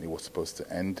ended when it was supposed to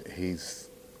end. He's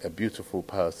a beautiful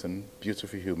person,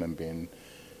 beautiful human being,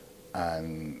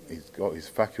 and he's got his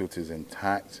faculties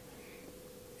intact.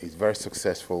 He's very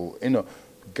successful. You know,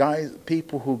 guys,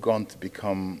 people who gone to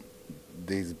become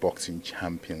these boxing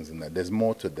champions, and that, there's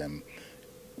more to them.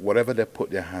 Whatever they put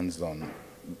their hands on,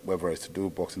 whether it's to do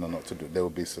boxing or not to do, they will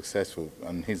be successful.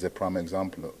 And he's a prime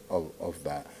example of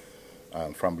that.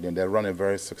 Family, they run a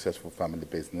very successful family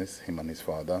business, him and his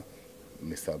father,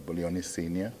 Mr. Buglioni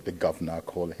Sr., the governor, I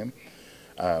call him.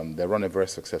 They run a very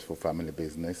successful family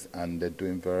business, and they're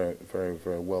doing very, very,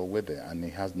 very well with it. And he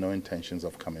has no intentions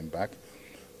of coming back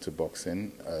to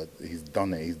boxing. He's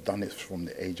done it. He's done it from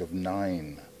the age of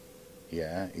 9.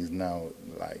 Yeah, he's now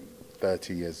like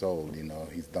 30 years old. You know,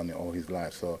 he's done it all his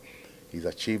life. So he's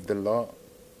achieved a lot,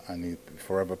 and he's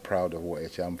forever proud of what he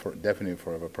achieved. I'm definitely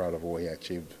forever proud of what he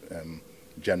achieved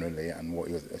generally and what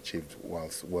he achieved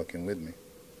whilst working with me.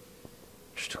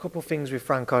 Just a couple of things with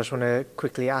Frank I just want to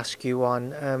quickly ask you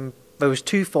on. There was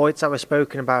 2 fights that were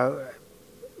spoken about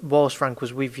whilst Frank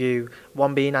was with you,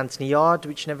 one being Anthony Yarde,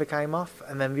 which never came off,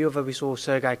 and then the other we saw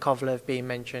Sergey Kovalev being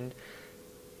mentioned.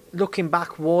 Looking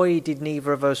back, why did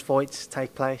neither of those fights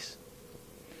take place?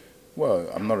 Well,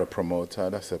 I'm not a promoter.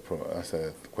 That's a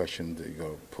question that you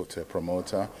got to put to a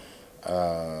promoter.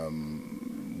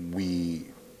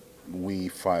 We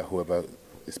fight whoever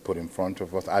is put in front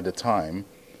of us. At the time,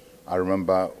 I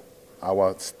remember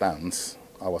our stance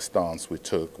we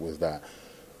took was that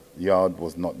Yarde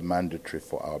was not mandatory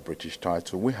for our British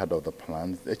title. We had other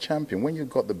plans. A champion, when you've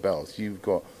got the belts, you've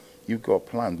got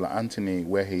plans. Like Anthony,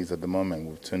 where he is at the moment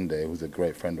with Tunde, who's a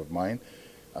great friend of mine,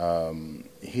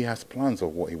 he has plans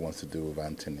of what he wants to do with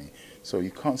Anthony. So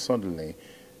you can't suddenly,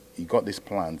 you got these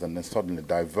plans and then suddenly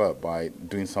divert by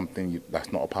doing something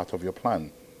that's not a part of your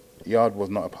plan. Yarde was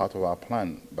not a part of our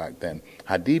plan back then.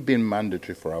 Had he been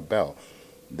mandatory for our belt,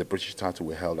 the British title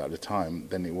we held at the time,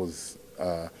 then it was,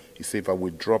 you see, if I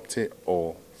would dropped it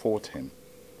or fought him.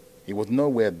 He was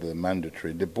nowhere the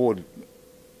mandatory. The board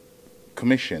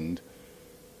commissioned,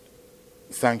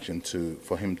 sanctioned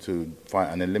for him to fight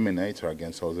an eliminator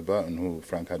against Jose Burton, who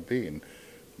Frank had beaten.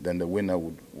 Then the winner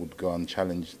would go and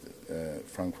challenge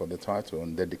Frank for the title,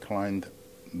 and they declined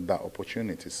that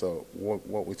opportunity. So what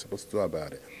we're supposed to do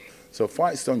about it? So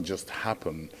fights don't just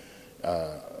happen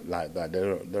like that.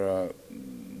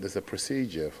 There's a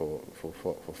procedure for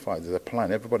fights. There's a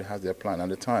plan. Everybody has their plan. At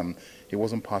the time, he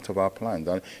wasn't part of our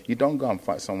plan. You don't go and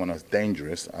fight someone as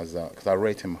dangerous as, because I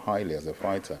rate him highly as a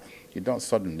fighter. You don't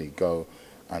suddenly go,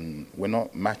 and we're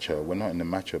not macho. We're not in the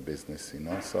macho business, you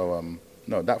know. So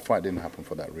no, that fight didn't happen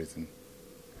for that reason.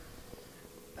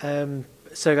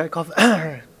 Sergey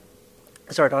Kovalev,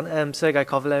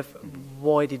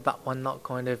 why did that one not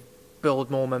kind of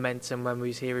build more momentum when we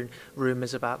was hearing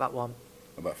rumours about that one?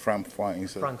 About Frank fighting?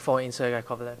 Frank fighting Sergey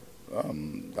Kovalev?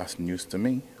 That's news to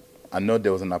me. I know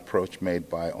there was an approach made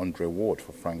by Andre Ward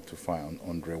for Frank to fight on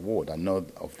Andre Ward. I know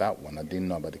of that one. I didn't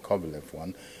know about the Kovalev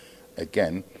one.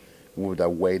 Again, we would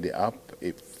have weighed it up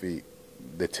if the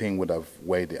team would have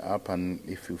weighed it up, and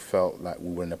if we felt like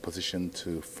we were in a position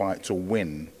to fight to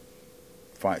win,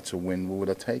 we would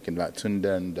have taken like Tunde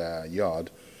and Yard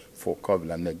for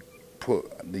Kovalev, and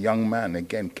the young man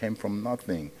again came from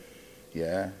nothing.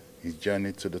 Yeah, his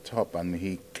journey to the top, and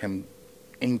he came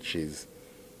inches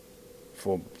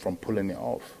from pulling it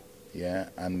off. Yeah,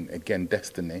 and again,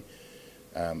 destiny.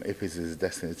 If it's his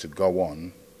destiny to go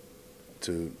on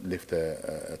to lift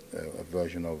a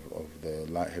version of the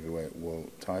light heavyweight world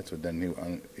title,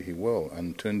 then he will.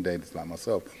 And Tunde is like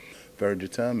myself, very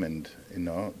determined, you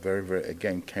know, very,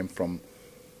 again, came from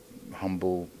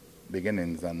humble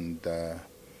beginnings, and,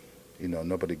 you know,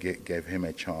 nobody gave him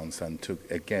a chance, and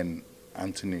took, again,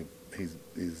 Anthony,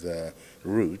 his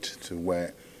route to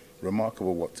where,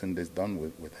 remarkable what Tunde's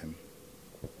done with him.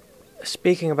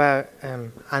 Speaking about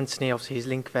Anthony, obviously his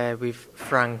link there with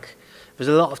Frank, there's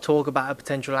a lot of talk about a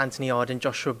potential Anthony Yarde and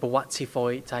Joshua Buatsi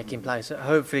fight taking place,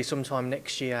 hopefully sometime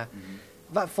next year.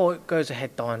 If that fight goes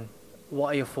ahead, Don,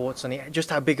 what are your thoughts on it?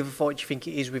 Just how big of a fight do you think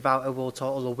it is without a world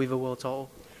title or with a world title?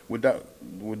 With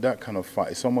that kind of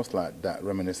fight, it's almost like that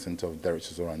reminiscent of Derek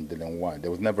Chisora and Dillian Whyte.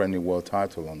 There was never any world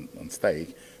title on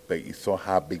stake, but you saw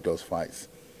how big those fights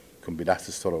can be. That's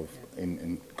the sort of,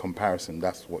 in comparison,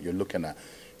 that's what you're looking at.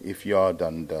 If Yarde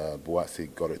and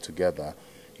Buatsi got it together,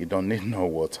 you don't need no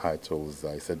world titles.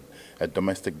 It's a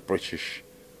domestic British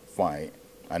fight,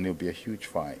 and it'll be a huge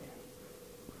fight.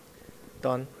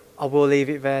 Don, I will leave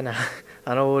it there now,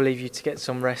 and I will leave you to get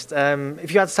some rest.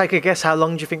 If you had to take a guess, how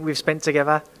long do you think we've spent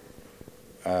together?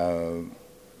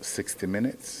 60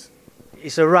 minutes.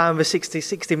 It's around the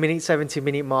 60 minute, 70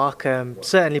 minute mark.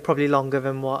 Certainly probably longer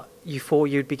than what you thought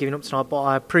you'd be giving up tonight, but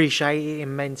I appreciate it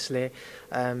immensely.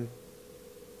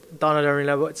 Don, I don't really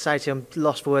know what to say to you. I'm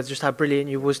lost for words just how brilliant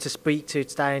you was to speak to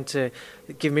today, and to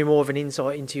give me more of an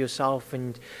insight into yourself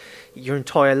and your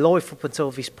entire life up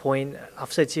until this point.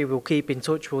 I've said to you, we'll keep in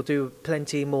touch. We'll do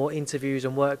plenty more interviews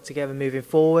and work together moving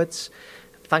forwards.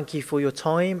 Thank you for your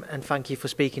time, and thank you for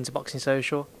speaking to Boxing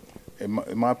Social.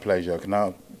 My pleasure. Can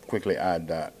I quickly add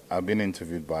that I've been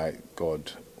interviewed by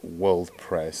world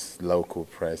press, local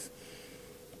press.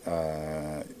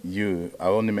 I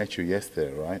only met you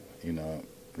yesterday, right? You know,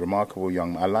 remarkable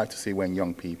young man. I like to see when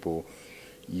young people,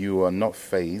 you are not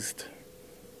phased.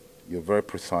 You're very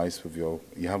precise with you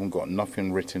haven't got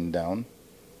nothing written down.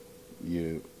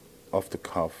 You off the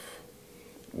cuff,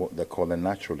 what they call a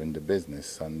natural in the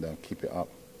business, and keep it up.